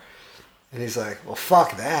are. And he's like, well,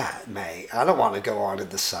 fuck that, mate. I don't want to go on in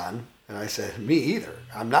the sun. And I said, me either.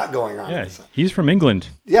 I'm not going on in the sun. He's from England.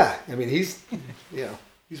 Yeah. I mean, he's, you know,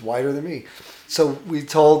 he's whiter than me. So we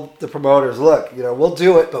told the promoters, look, you know, we'll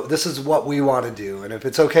do it, but this is what we want to do. And if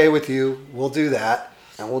it's okay with you, we'll do that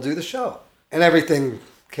and we'll do the show. And everything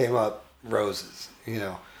came up roses, you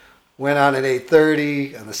know. Went on at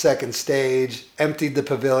 8:30 on the second stage, emptied the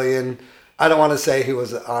pavilion. I don't want to say who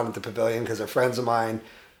was on at the pavilion because they're friends of mine,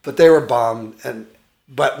 but they were bummed.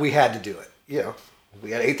 But we had to do it. You know, we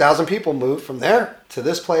had 8,000 people move from there to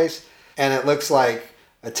this place, and it looks like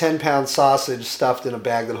a 10-pound sausage stuffed in a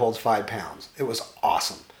bag that holds 5 pounds. It was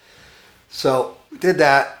awesome. So we did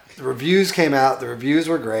that, The reviews came out. The reviews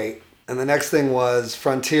were great. And the next thing was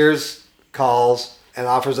Frontiers calls and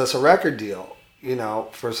offers us a record deal,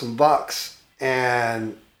 for some bucks.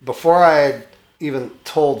 And before I had even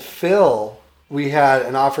told Phil, we had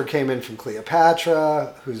an offer came in from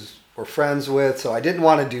Cleopatra, who's we're friends with. So I didn't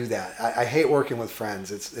want to do that. I hate working with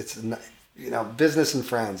friends. It's business and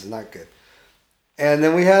friends is not good. And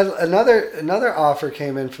then we had another offer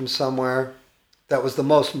came in from somewhere that was the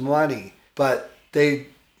most money, but they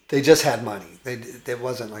just had money. It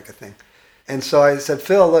wasn't like a thing. And so I said,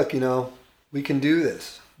 Phil, look, we can do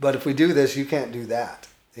this, but if we do this, you can't do that.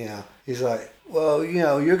 He's like, well,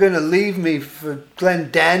 you're going to leave me for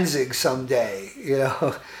Glenn Danzig someday.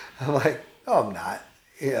 I'm like, no, I'm not.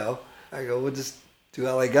 I go, we'll just do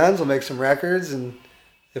LA Guns. We'll make some records, and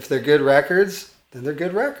if they're good records, then they're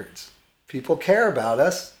good records. People care about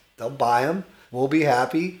us. They'll buy them. We'll be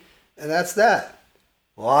happy, and that's that.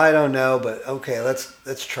 Well, I don't know, but okay,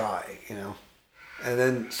 let's try, And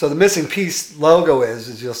then, so the Missing Piece logo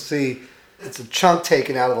is you'll see, it's a chunk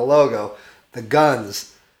taken out of the logo, the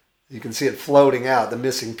guns. You can see it floating out, the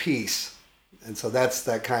missing piece. And so that's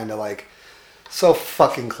that kind of like, so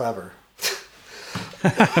fucking clever.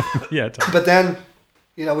 Yeah. But then,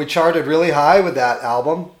 we charted really high with that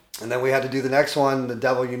album. And then we had to do the next one, The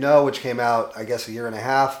Devil You Know, which came out, I guess, 2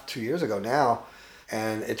 years ago now.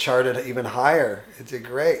 And it charted even higher. It did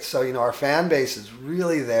great. So, our fan base is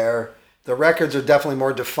really there. The records are definitely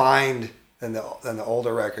more defined than the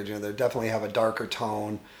older records. They definitely have a darker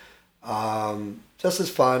tone. Just as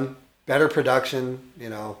fun, better production,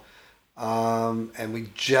 and we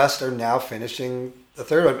just are now finishing the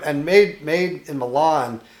third one. And Made in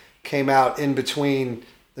Milan came out in between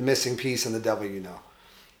The Missing Piece and The Devil You Know.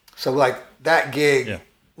 So like that gig, yeah.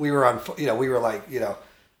 We were on, we were like,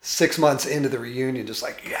 6 months into the reunion, just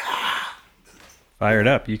like, yeah. Fired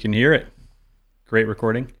up. You can hear it. Great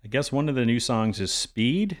recording. I guess one of the new songs is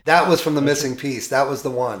Speed. That was from The Missing Piece. That was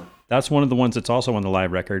the one. That's one of the ones that's also on the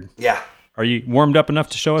live record. Yeah. Are you warmed up enough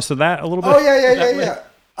to show us that a little bit? Oh, yeah.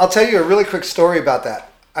 I'll tell you a really quick story about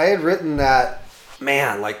that. I had written that,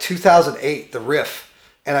 like 2008, the riff,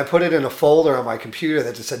 and I put it in a folder on my computer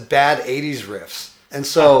that just said bad 80s riffs. And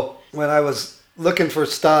so when I was looking for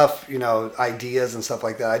stuff, ideas and stuff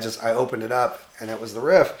like that, I opened it up and it was the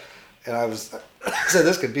riff. And I said,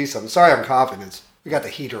 this could be something. Sorry, I'm coughing. We got the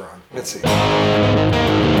heater on. Let's see.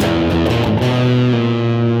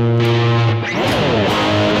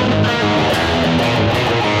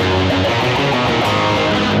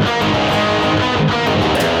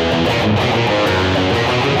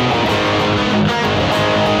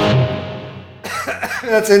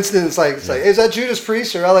 That's instant. It's like, is that Judas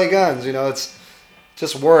Priest or LA Guns? It's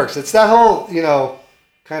just works. It's that whole,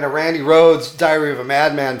 kind of Randy Rhoads Diary of a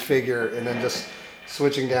Madman figure, and then just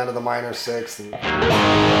switching down to the minor sixth. And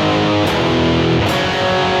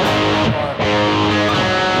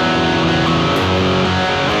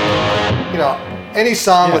any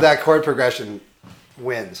song with that chord progression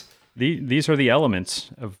wins. These are the elements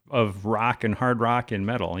of rock and hard rock and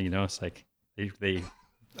metal. It's like they.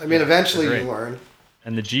 I mean, eventually you learn.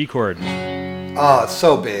 And the G chord. Oh, it's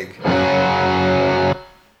so big.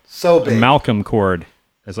 So big. The Malcolm chord,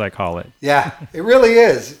 as I call it. Yeah, it really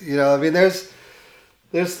is. There's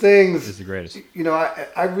things. It's the greatest.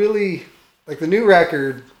 I really, like the new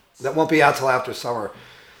record that won't be out till after summer.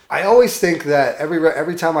 I always think that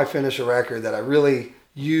every time I finish a record that I really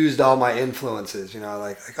used all my influences,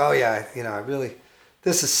 like oh yeah, I really,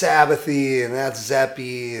 this is Sabbathy and that's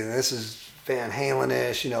Zeppy and this is Van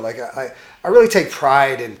Halen-ish, I really take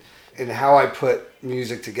pride in how I put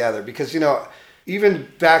music together because, even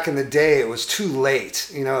back in the day, it was too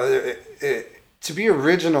late, to be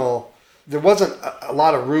original, there wasn't a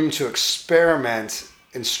lot of room to experiment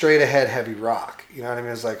in straight ahead heavy rock. You know what I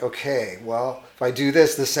mean? It's like, okay, well, if I do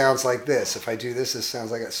this sounds like this. If I do this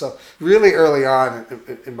sounds like that. So really early on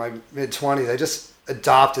in my mid-20s, I just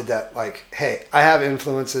adopted that, like, hey, I have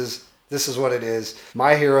influences. This is what it is.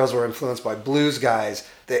 My heroes were influenced by blues guys.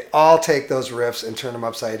 They all take those riffs and turn them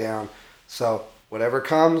upside down. So whatever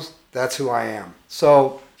comes, that's who I am.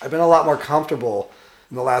 So I've been a lot more comfortable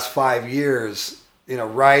in the last 5 years,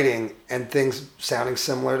 writing and things sounding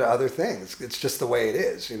similar to other things. It's just the way it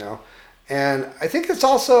is, And I think it's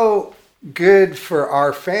also good for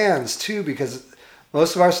our fans too, because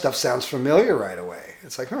most of our stuff sounds familiar right away.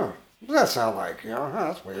 It's like, what does that sound like?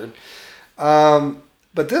 That's weird.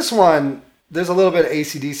 But this one, there's a little bit of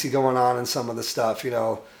AC/DC going on in some of the stuff,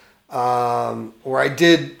 where I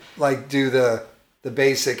did like do the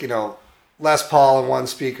basic, Les Paul in one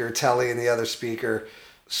speaker, Telly in the other speaker,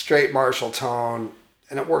 straight Marshall tone,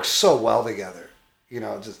 and it works so well together.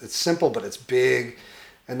 It's simple, but it's big.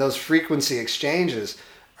 And those frequency exchanges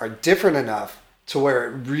are different enough to where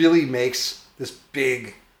it really makes this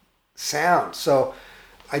big sound. So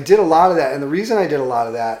I did a lot of that. And the reason I did a lot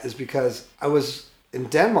of that is because I was in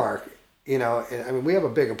Denmark, and I mean, we have a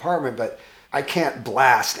big apartment, but I can't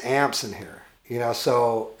blast amps in here,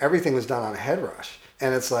 so everything was done on a head rush.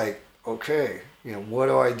 And it's like, okay, what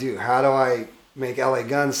do I do? How do I make LA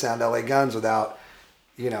Guns sound LA Guns without,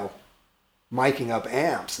 miking up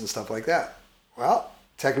amps and stuff like that? Well,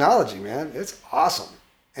 technology, man, it's awesome.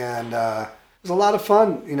 And it was a lot of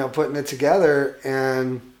fun, putting it together.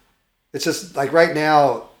 And it's just like right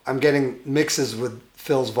now I'm getting mixes with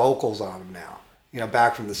Phil's vocals on them now,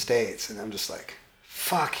 back from the States. And I'm just like,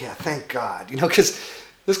 fuck yeah, thank God, because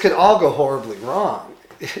this could all go horribly wrong.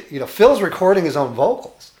 Phil's recording his own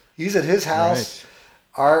vocals. He's at his house. Right.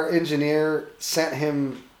 Our engineer sent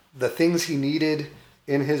him the things he needed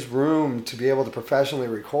in his room to be able to professionally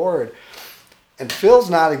record. And Phil's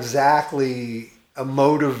not exactly a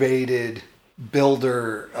motivated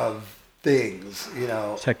builder of things,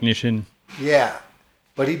 Technician. Yeah,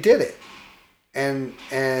 but he did it. And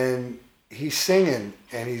he's singing,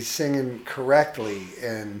 and he's singing correctly.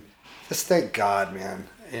 And just thank God, man.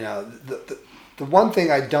 The one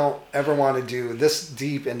thing I don't ever want to do this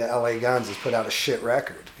deep into LA Guns is put out a shit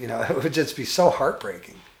record. It would just be so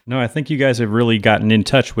heartbreaking. No, I think you guys have really gotten in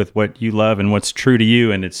touch with what you love and what's true to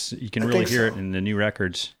you, and you can really hear it in the new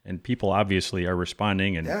records, and people obviously are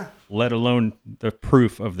responding, and let alone the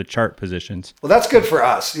proof of the chart positions. Well, that's good for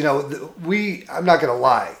us. I'm not going to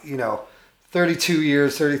lie, 32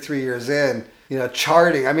 years, 33 years in,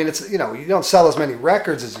 charting. I mean, it's, you don't sell as many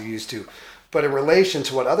records as you used to, but in relation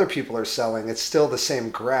to what other people are selling, it's still the same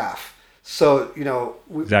graph. So,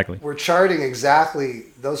 exactly. We're charting exactly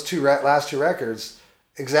those last two records,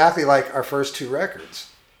 exactly like our first two records.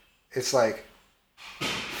 It's like,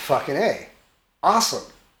 fucking A. Awesome.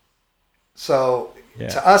 So,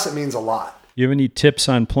 to us, it means a lot. You have any tips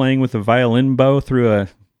on playing with a violin bow through a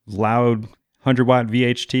loud 100-watt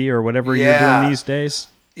VHT or whatever you're doing these days?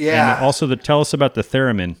 Yeah. And also tell us about the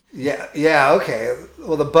theremin. Yeah, okay.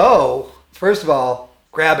 Well, the bow, first of all,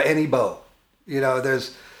 grab any bow.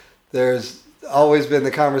 There's always been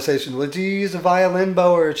the conversation, well, do you use a violin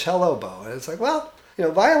bow or a cello bow? And it's like, well,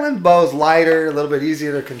 violin bow is lighter, a little bit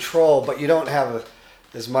easier to control, but you don't have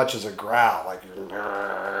as much as a growl. Like,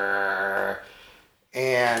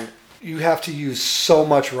 and you have to use so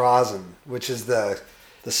much rosin, which is the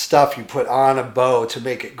stuff you put on a bow to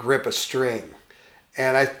make it grip a string.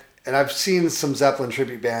 And I've seen some Zeppelin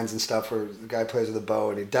tribute bands and stuff where the guy plays with a bow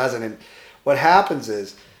and he doesn't. And what happens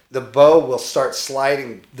is the bow will start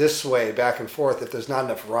sliding this way back and forth if there's not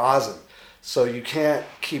enough rosin. So you can't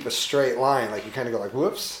keep a straight line. Like you kind of go like,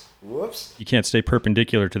 whoops, whoops. You can't stay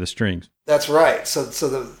perpendicular to the strings. That's right. So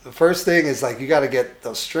the first thing is like you got to get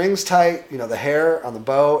those strings tight, the hair on the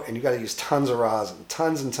bow, and you got to use tons of rosin,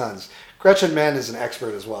 tons and tons. Gretchen Menn is an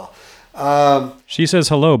expert as well. She says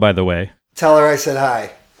hello, by the way. Tell her I said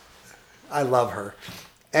hi. I love her.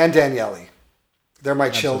 And Daniele. They're my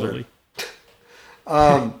children.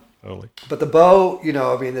 Totally. But the bow,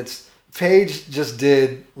 it's Page just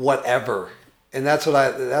did whatever. And that's what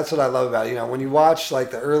I love about it. When you watch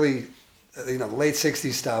like the early, the late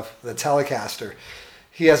 60s stuff, the Telecaster,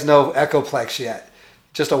 he has no Echoplex yet.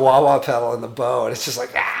 Just a wah-wah pedal and the bow. And it's just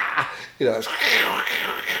like,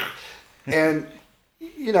 and,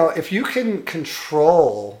 if you can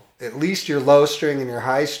control at least your low string and your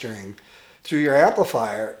high string through your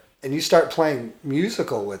amplifier and you start playing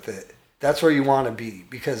musical with it, that's where you want to be.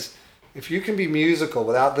 Because if you can be musical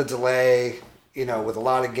without the delay, with a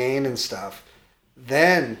lot of gain and stuff,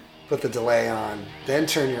 then put the delay on, then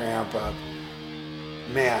turn your amp up,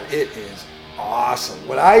 man, it is awesome.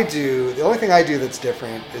 What I do, the only thing I do that's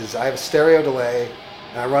different is I have a stereo delay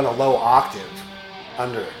and I run a low octave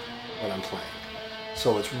under what I'm playing.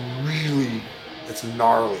 So it's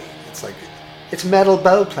gnarly. It's like, it's metal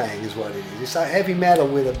bow playing is what it is. It's like heavy metal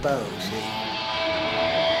with a bow, see?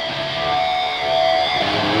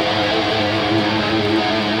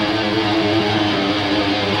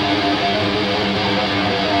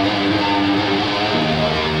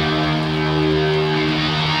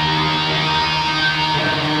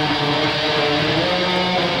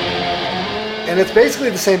 And it's basically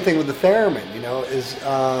the same thing with the theremin,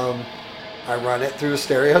 I run it through a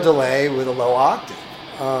stereo delay with a low octave.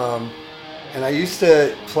 And I used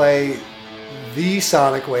to play the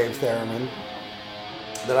Sonic Wave theremin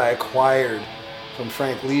that I acquired from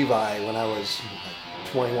Frank Levi when I was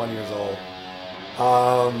 21 years old.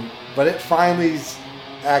 But it finally is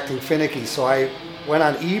acting finicky, so I went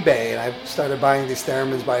on eBay and I started buying these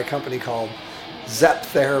theremins by a company called Zepp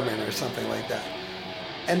Theremin or something like that.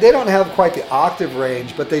 And they don't have quite the octave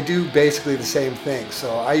range, but they do basically the same thing.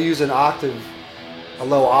 So I use a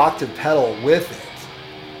low octave pedal with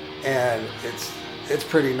it, and it's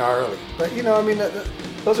pretty gnarly. But you know, I mean,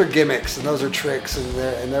 those are gimmicks and those are tricks,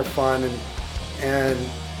 and they're fun, and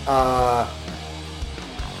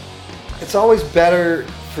it's always better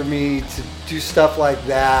for me to do stuff like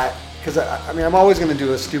that, because I mean, I'm always going to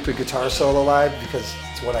do a stupid guitar solo live because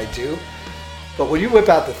it's what I do. But when you whip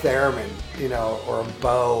out the theremin, you know, or a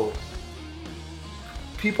bow,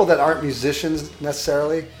 people that aren't musicians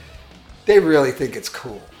necessarily, they really think it's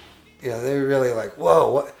cool. You know, they're really like,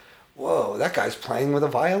 whoa, that guy's playing with a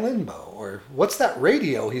violin bow, or what's that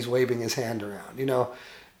radio he's waving his hand around, you know?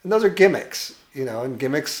 And those are gimmicks, you know, and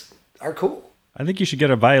gimmicks are cool. I think you should get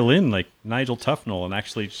a violin like Nigel Tufnell and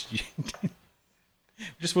actually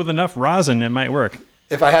just with enough rosin, it might work.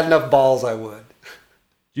 If I had enough balls, I would.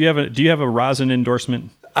 Do you have a rosin endorsement?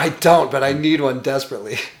 I don't, but I need one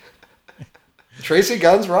desperately. Tracy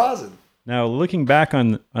Guns rosin. Now, looking back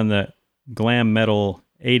on the glam metal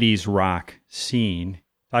 80s rock scene,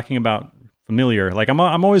 talking about familiar, like I'm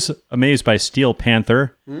always amazed by Steel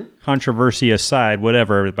Panther, controversy aside,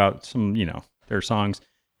 whatever, about some, you know, their songs.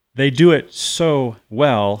 They do it so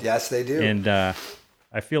well. Yes, they do. And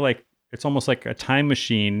I feel like it's almost like a time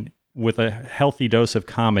machine with a healthy dose of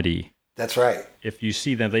comedy. That's right. If you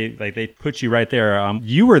see them, they put you right there.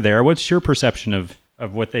 You were there. What's your perception of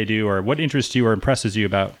what they do, or what interests you or impresses you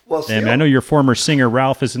about them? I know your former singer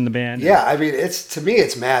Ralph is in the band. Yeah, I mean, to me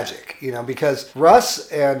it's magic, you know, because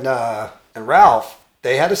Russ and Ralph,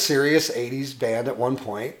 they had a serious 80s band at one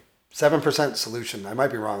point, 7% Solution. I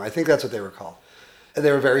might be wrong. I think that's what they were called. And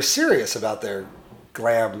they were very serious about their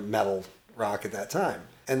glam metal rock at that time.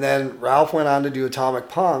 And then Ralph went on to do Atomic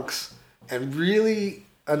Punks and really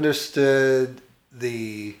understood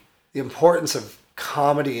the importance of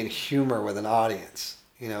comedy and humor with an audience.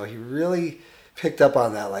 You know, he really picked up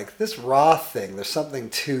on that, like this Roth thing, there's something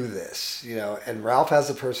to this, you know, and Ralph has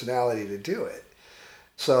the personality to do it.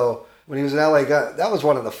 So when he was in LA Guns, that was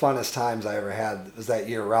one of the funnest times I ever had, was that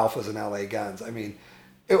year Ralph was in LA Guns. I mean,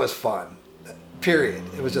 it was fun, period.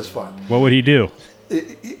 It was just fun. What would he do?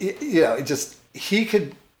 You know,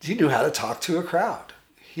 he knew how to talk to a crowd.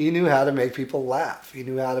 He knew how to make people laugh. He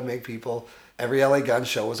knew how to make people, every LA Gun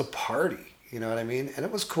show was a party, you know what I mean? And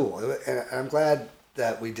it was cool. And I'm glad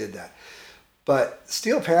that we did that. But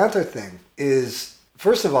Steel Panther thing is,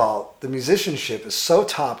 first of all, the musicianship is so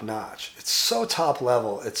top notch. It's so top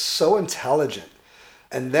level. It's so intelligent.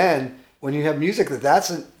 And then when you have music that's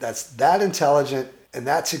that intelligent and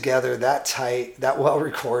that together, that tight, that well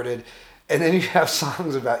recorded, and then you have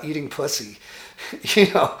songs about eating pussy,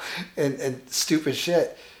 you know, and stupid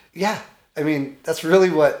shit. Yeah, I mean, that's really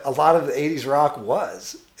what a lot of the 80s rock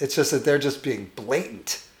was. It's just that they're just being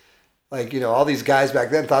blatant. Like, you know, all these guys back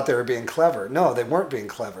then thought they were being clever. No, they weren't being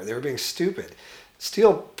clever. They were being stupid.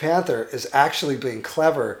 Steel Panther is actually being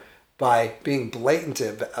clever by being blatant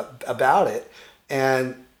about it.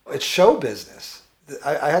 And it's show business.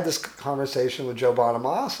 I had this conversation with Joe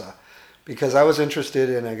Bonamassa because I was interested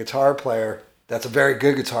in a guitar player that's a very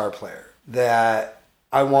good guitar player that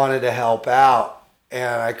I wanted to help out.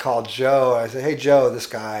 And I called Joe and I said, hey, Joe, this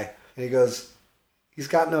guy. And he goes, he's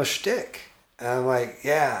got no shtick. And I'm like,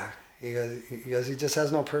 yeah. He goes, he just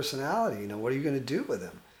has no personality. You know, what are you going to do with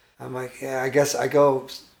him? I'm like, yeah, I guess I go,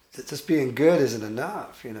 just being good isn't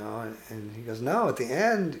enough, you know. And he goes, no, at the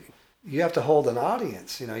end, you have to hold an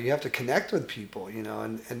audience. You know, you have to connect with people, you know.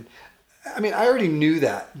 And I mean, I already knew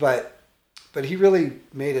that, but he really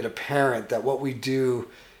made it apparent that what we do,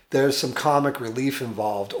 there's some comic relief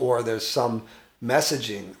involved, or there's some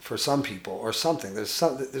messaging for some people, or something. There's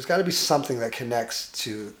got to be something that connects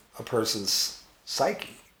to a person's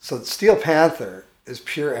psyche. So Steel Panther is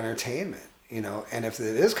pure entertainment, you know, and if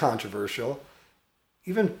it is controversial,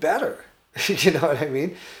 even better. You know what I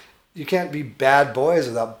mean? You can't be bad boys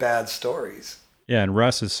without bad stories. Yeah, and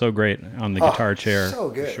Russ is so great on the guitar chair. So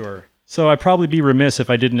good. For sure. So I'd probably be remiss if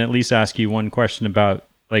I didn't at least ask you one question about,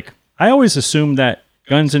 like, I always assumed that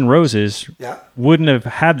Guns N' Roses wouldn't have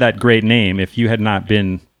had that great name if you had not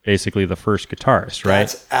been basically the first guitarist, right?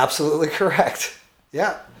 That's absolutely correct.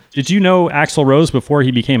 Yeah. Did you know Axl Rose before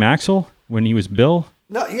he became Axl, when he was Bill?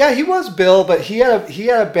 No, yeah, he was Bill, but he had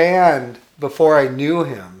a band before I knew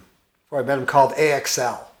him, before I met him, called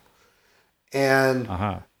AXL. And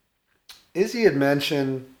Izzy had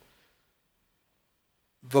mentioned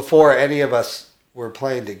before any of us were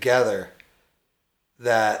playing together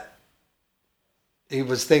that he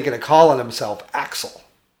was thinking of calling himself Axl.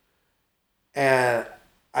 And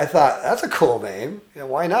I thought, that's a cool name. You know,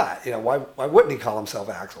 why not? You know, why wouldn't he call himself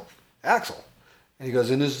Axl? Axl. And he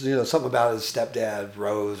goes, and this, something about his stepdad,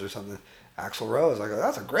 Rose or something. Axl Rose. I go,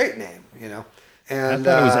 that's a great name, And I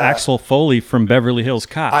thought it was Axel Foley from Beverly Hills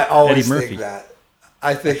Cop. I always Eddie Murphy. think that.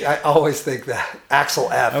 I always think that.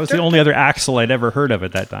 Axel F. That was the only other Axel I'd ever heard of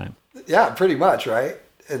at that time. Yeah, pretty much, right?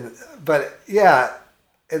 But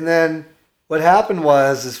and then what happened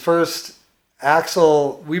was his first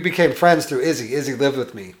Axel, we became friends through Izzy. Izzy lived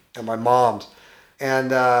with me at my mom's.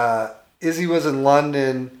 And Izzy was in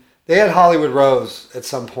London. They had Hollywood Rose at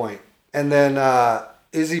some point. And then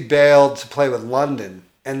Izzy bailed to play with London.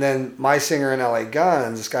 And then my singer in LA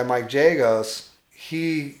Guns, this guy Mike Jagos,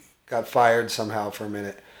 he got fired somehow for a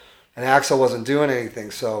minute. And Axel wasn't doing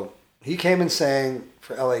anything. So he came and sang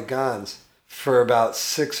for LA Guns for about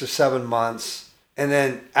 6 or 7 months. And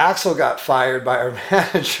then Axel got fired by our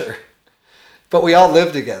manager. But we all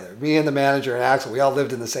lived together. Me and the manager and Axel, we all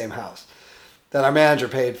lived in the same house that our manager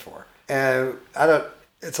paid for. And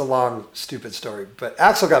it's a long, stupid story. But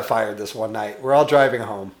Axel got fired this one night. We're all driving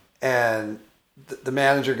home. And the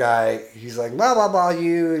manager guy, he's like, blah, blah, blah,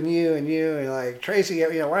 you and you and you. And like, Tracy,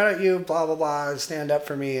 why don't you, blah, blah, blah, stand up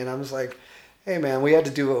for me? And I was like, hey, man, we had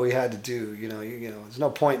to do what we had to do. There's no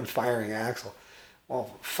point in firing Axel.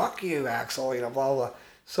 Well, fuck you, Axel, blah, blah.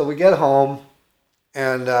 So we get home,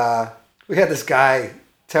 and we had this guy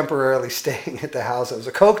temporarily staying at the house. It was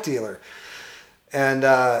a Coke dealer. And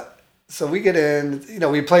so we get in,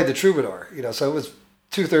 we played the Troubadour, so it was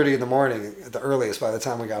 2:30 in the morning at the earliest by the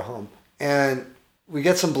time we got home. And we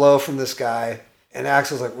get some blow from this guy, and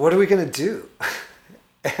Axel's like, what are we going to do?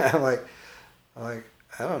 And I'm like, I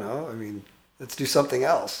don't know. I mean, let's do something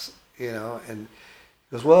else, and he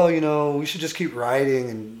goes, well, we should just keep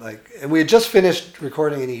writing. And we had just finished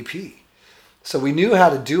recording an EP. So we knew how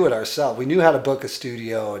to do it ourselves. We knew how to book a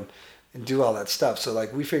studio and do all that stuff. So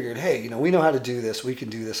we figured, hey, we know how to do this. We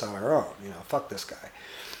can do this on our own. Fuck this guy.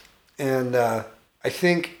 And I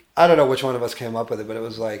think, I don't know which one of us came up with it, but it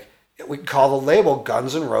was like, we could call the label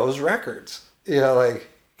Guns N' Roses Records.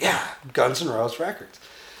 Guns N' Roses Records.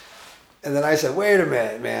 And then I said, wait a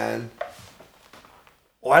minute, man.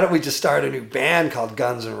 Why don't we just start a new band called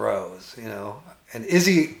Guns N' Roses, And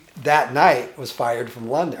Izzy that night was fired from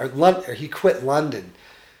London, or he quit London.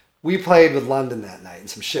 We played with London that night, and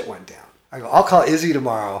some shit went down. I go, I'll call Izzy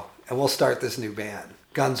tomorrow, and we'll start this new band,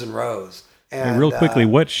 Guns N' Roses. And real quickly,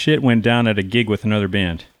 what shit went down at a gig with another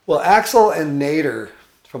band? Well, Axel and Nader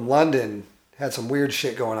from London had some weird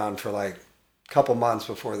shit going on for a couple months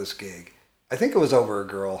before this gig. I think it was over a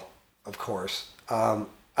girl, of course. I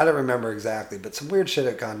don't remember exactly, but some weird shit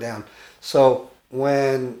had gone down. So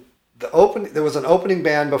when there was an opening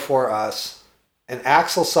band before us, and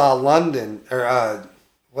Axel saw London, or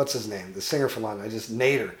what's his name, the singer from London,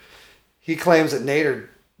 Nader. He claims that Nader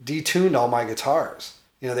detuned all my guitars.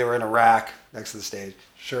 They were in a rack next to the stage.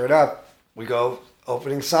 Sure enough, we go,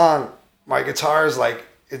 opening song, my guitar's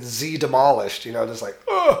it's Z demolished, just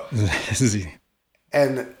ugh. Z.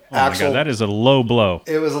 And Oh Axel, my God, that is a low blow.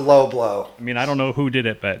 It was a low blow. I mean, I don't know who did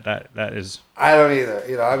it, but that is... I don't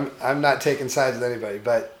either. I'm not taking sides with anybody.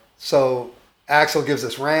 But so Axel gives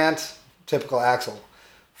this rant, typical Axel.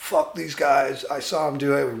 Fuck these guys. I saw him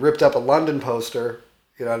do it. We ripped up a London poster.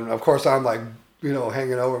 And of course I'm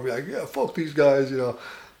hanging over and be like, yeah, fuck these guys.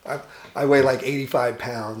 I weigh 85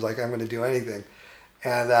 pounds. I'm going to do anything.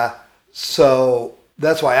 And so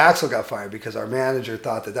that's why Axel got fired, because our manager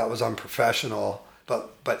thought that was unprofessional.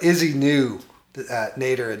 But Izzy knew that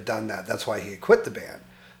Nader had done that. That's why he had quit the band,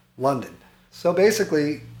 London. So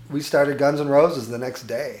basically, we started Guns N' Roses the next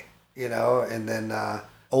day, and then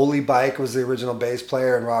Ole Bike was the original bass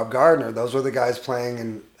player, and Rob Gardner. Those were the guys playing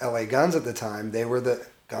in LA Guns at the time. They were the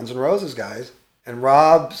Guns N' Roses guys. And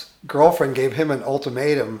Rob's girlfriend gave him an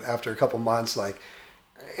ultimatum after a couple months,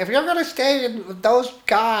 if you're going to stay with those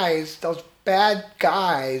guys, those bad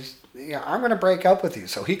guys, I'm going to break up with you.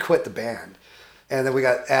 So he quit the band. And then we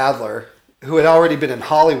got Adler, who had already been in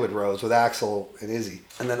Hollywood Rose with Axel and Izzy.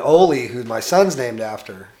 And then Ole, who my son's named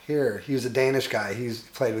after, he was a Danish guy. He's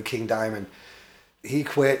played with King Diamond. He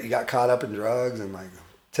quit. He got caught up in drugs and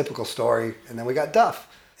typical story. And then we got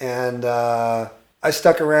Duff. And I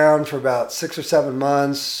stuck around for about 6 or 7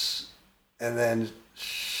 months, and then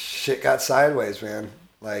shit got sideways, man.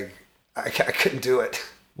 I couldn't do it.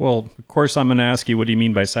 Well, of course I'm going to ask you, what do you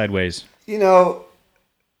mean by sideways?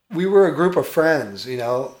 We were a group of friends, Izzy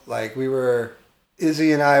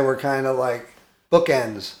and I were kind of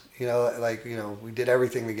bookends, we did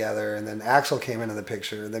everything together. And then Axel came into the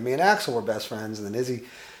picture, and then me and Axel were best friends, and then Izzy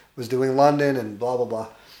was doing London and blah, blah, blah.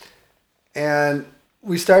 And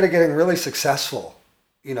we started getting really successful,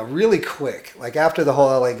 really quick. After the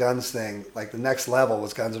whole LA Guns thing, the next level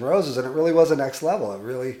was Guns N' Roses, and it really was a next level.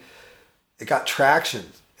 it got traction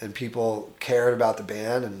and people cared about the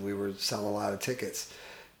band and we were selling a lot of tickets.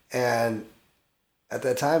 And at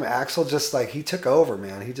that time, Axl just like, he took over,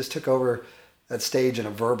 man. He just took over that stage in a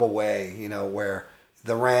verbal way, you know, where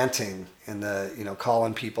the ranting and the, you know,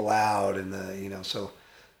 calling people out and the, you know, so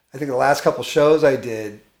I think the last couple shows I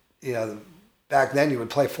did, you know, back then you would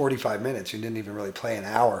play 45 minutes. You didn't even really play an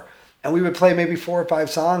hour. And we would play maybe 4 or 5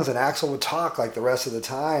 songs and Axl would talk like the rest of the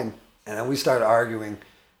time. And then we started arguing.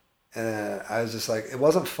 And I was just like, it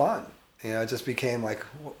wasn't fun. You know, it just became like,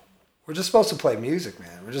 we're just supposed to play music,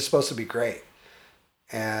 man. We're just supposed to be great.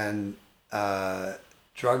 And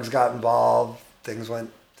drugs got involved. Things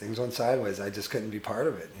went sideways. I just couldn't be part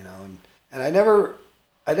of it, you know. And I never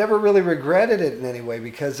really regretted it in any way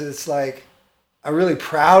because it's like, I'm really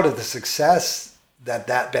proud of the success that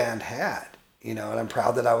band had, you know, and I'm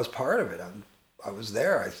proud that I was part of it. I was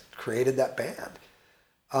there. I created that band.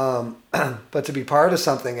 But to be part of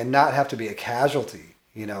something and not have to be a casualty,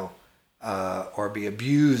 you know, or be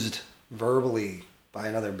abused verbally by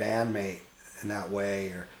another bandmate in that way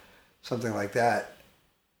or something like that,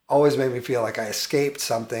 always made me feel like I escaped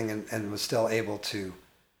something and was still able to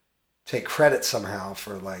take credit somehow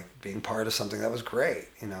for like being part of something that was great,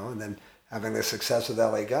 you know, and then having the success with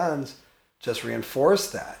LA Guns just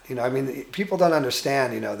reinforced that. You know, I mean, people don't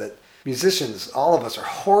understand, you know, that musicians, all of us are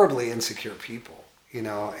horribly insecure people, you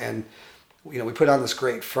know, and, you know, we put on this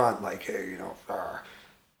great front like, hey, you know,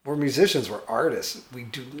 we're musicians, we're artists. We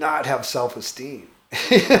do not have self-esteem.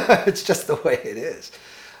 It's just the way it is.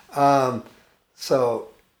 So,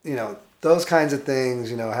 you know, those kinds of things,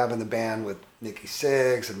 you know, having the band with Nikki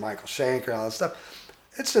Sixx and Michael Schenker and all that stuff,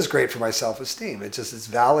 it's just great for my self-esteem. It's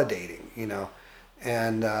validating, you know,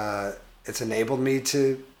 and it's enabled me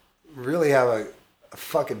to really have a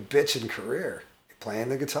fucking bitchin' career playing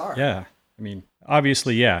the guitar. Yeah. I mean,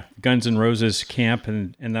 obviously, yeah, Guns N' Roses camp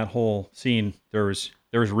and that whole scene, there was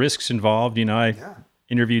risks involved. You know, I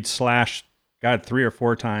interviewed Slash, God, 3 or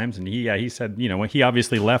 4 times, and he said, you know, he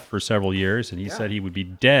obviously left for several years, and he said he would be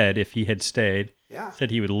dead if he had stayed. Yeah.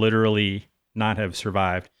 Said he would literally not have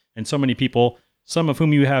survived. And so many people, some of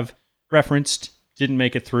whom you have referenced, didn't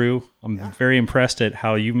make it through. I'm very impressed at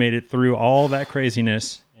how you made it through all that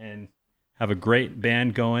craziness and have a great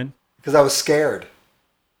band going. Because I was scared.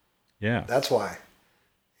 Yeah. That's why.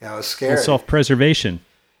 Yeah, I was scared. Self-preservation.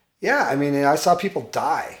 Yeah, I mean, I saw people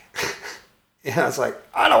die. I was like,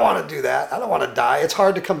 I don't want to do that. I don't want to die. It's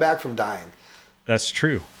hard to come back from dying. That's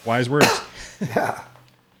true. Wise words. Yeah.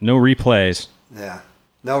 No replays. Yeah.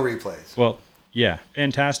 No replays. Well, yeah,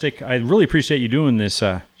 fantastic. I really appreciate you doing this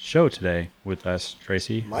show today with us,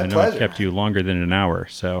 Tracy. My I know pleasure. I've kept you longer than an hour,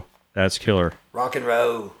 so that's killer. Rock and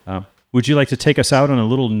roll. Would you like to take us out on a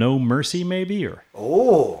little No Mercy, maybe? Or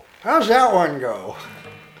Oh, how's that one go?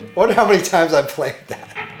 Wonder how many times I've played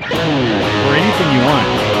that. or anything you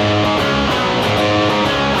want.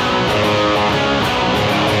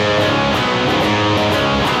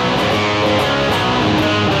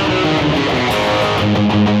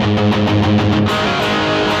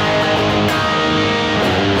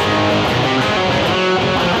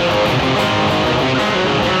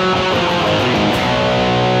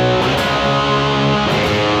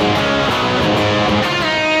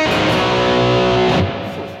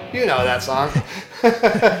 You know that song.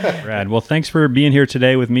 Rad. Well, thanks for being here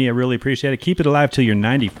today with me. I really appreciate it. Keep it alive till you're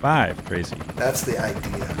 95, Tracy. That's the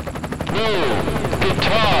idea. No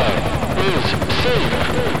guitar is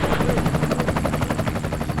safe.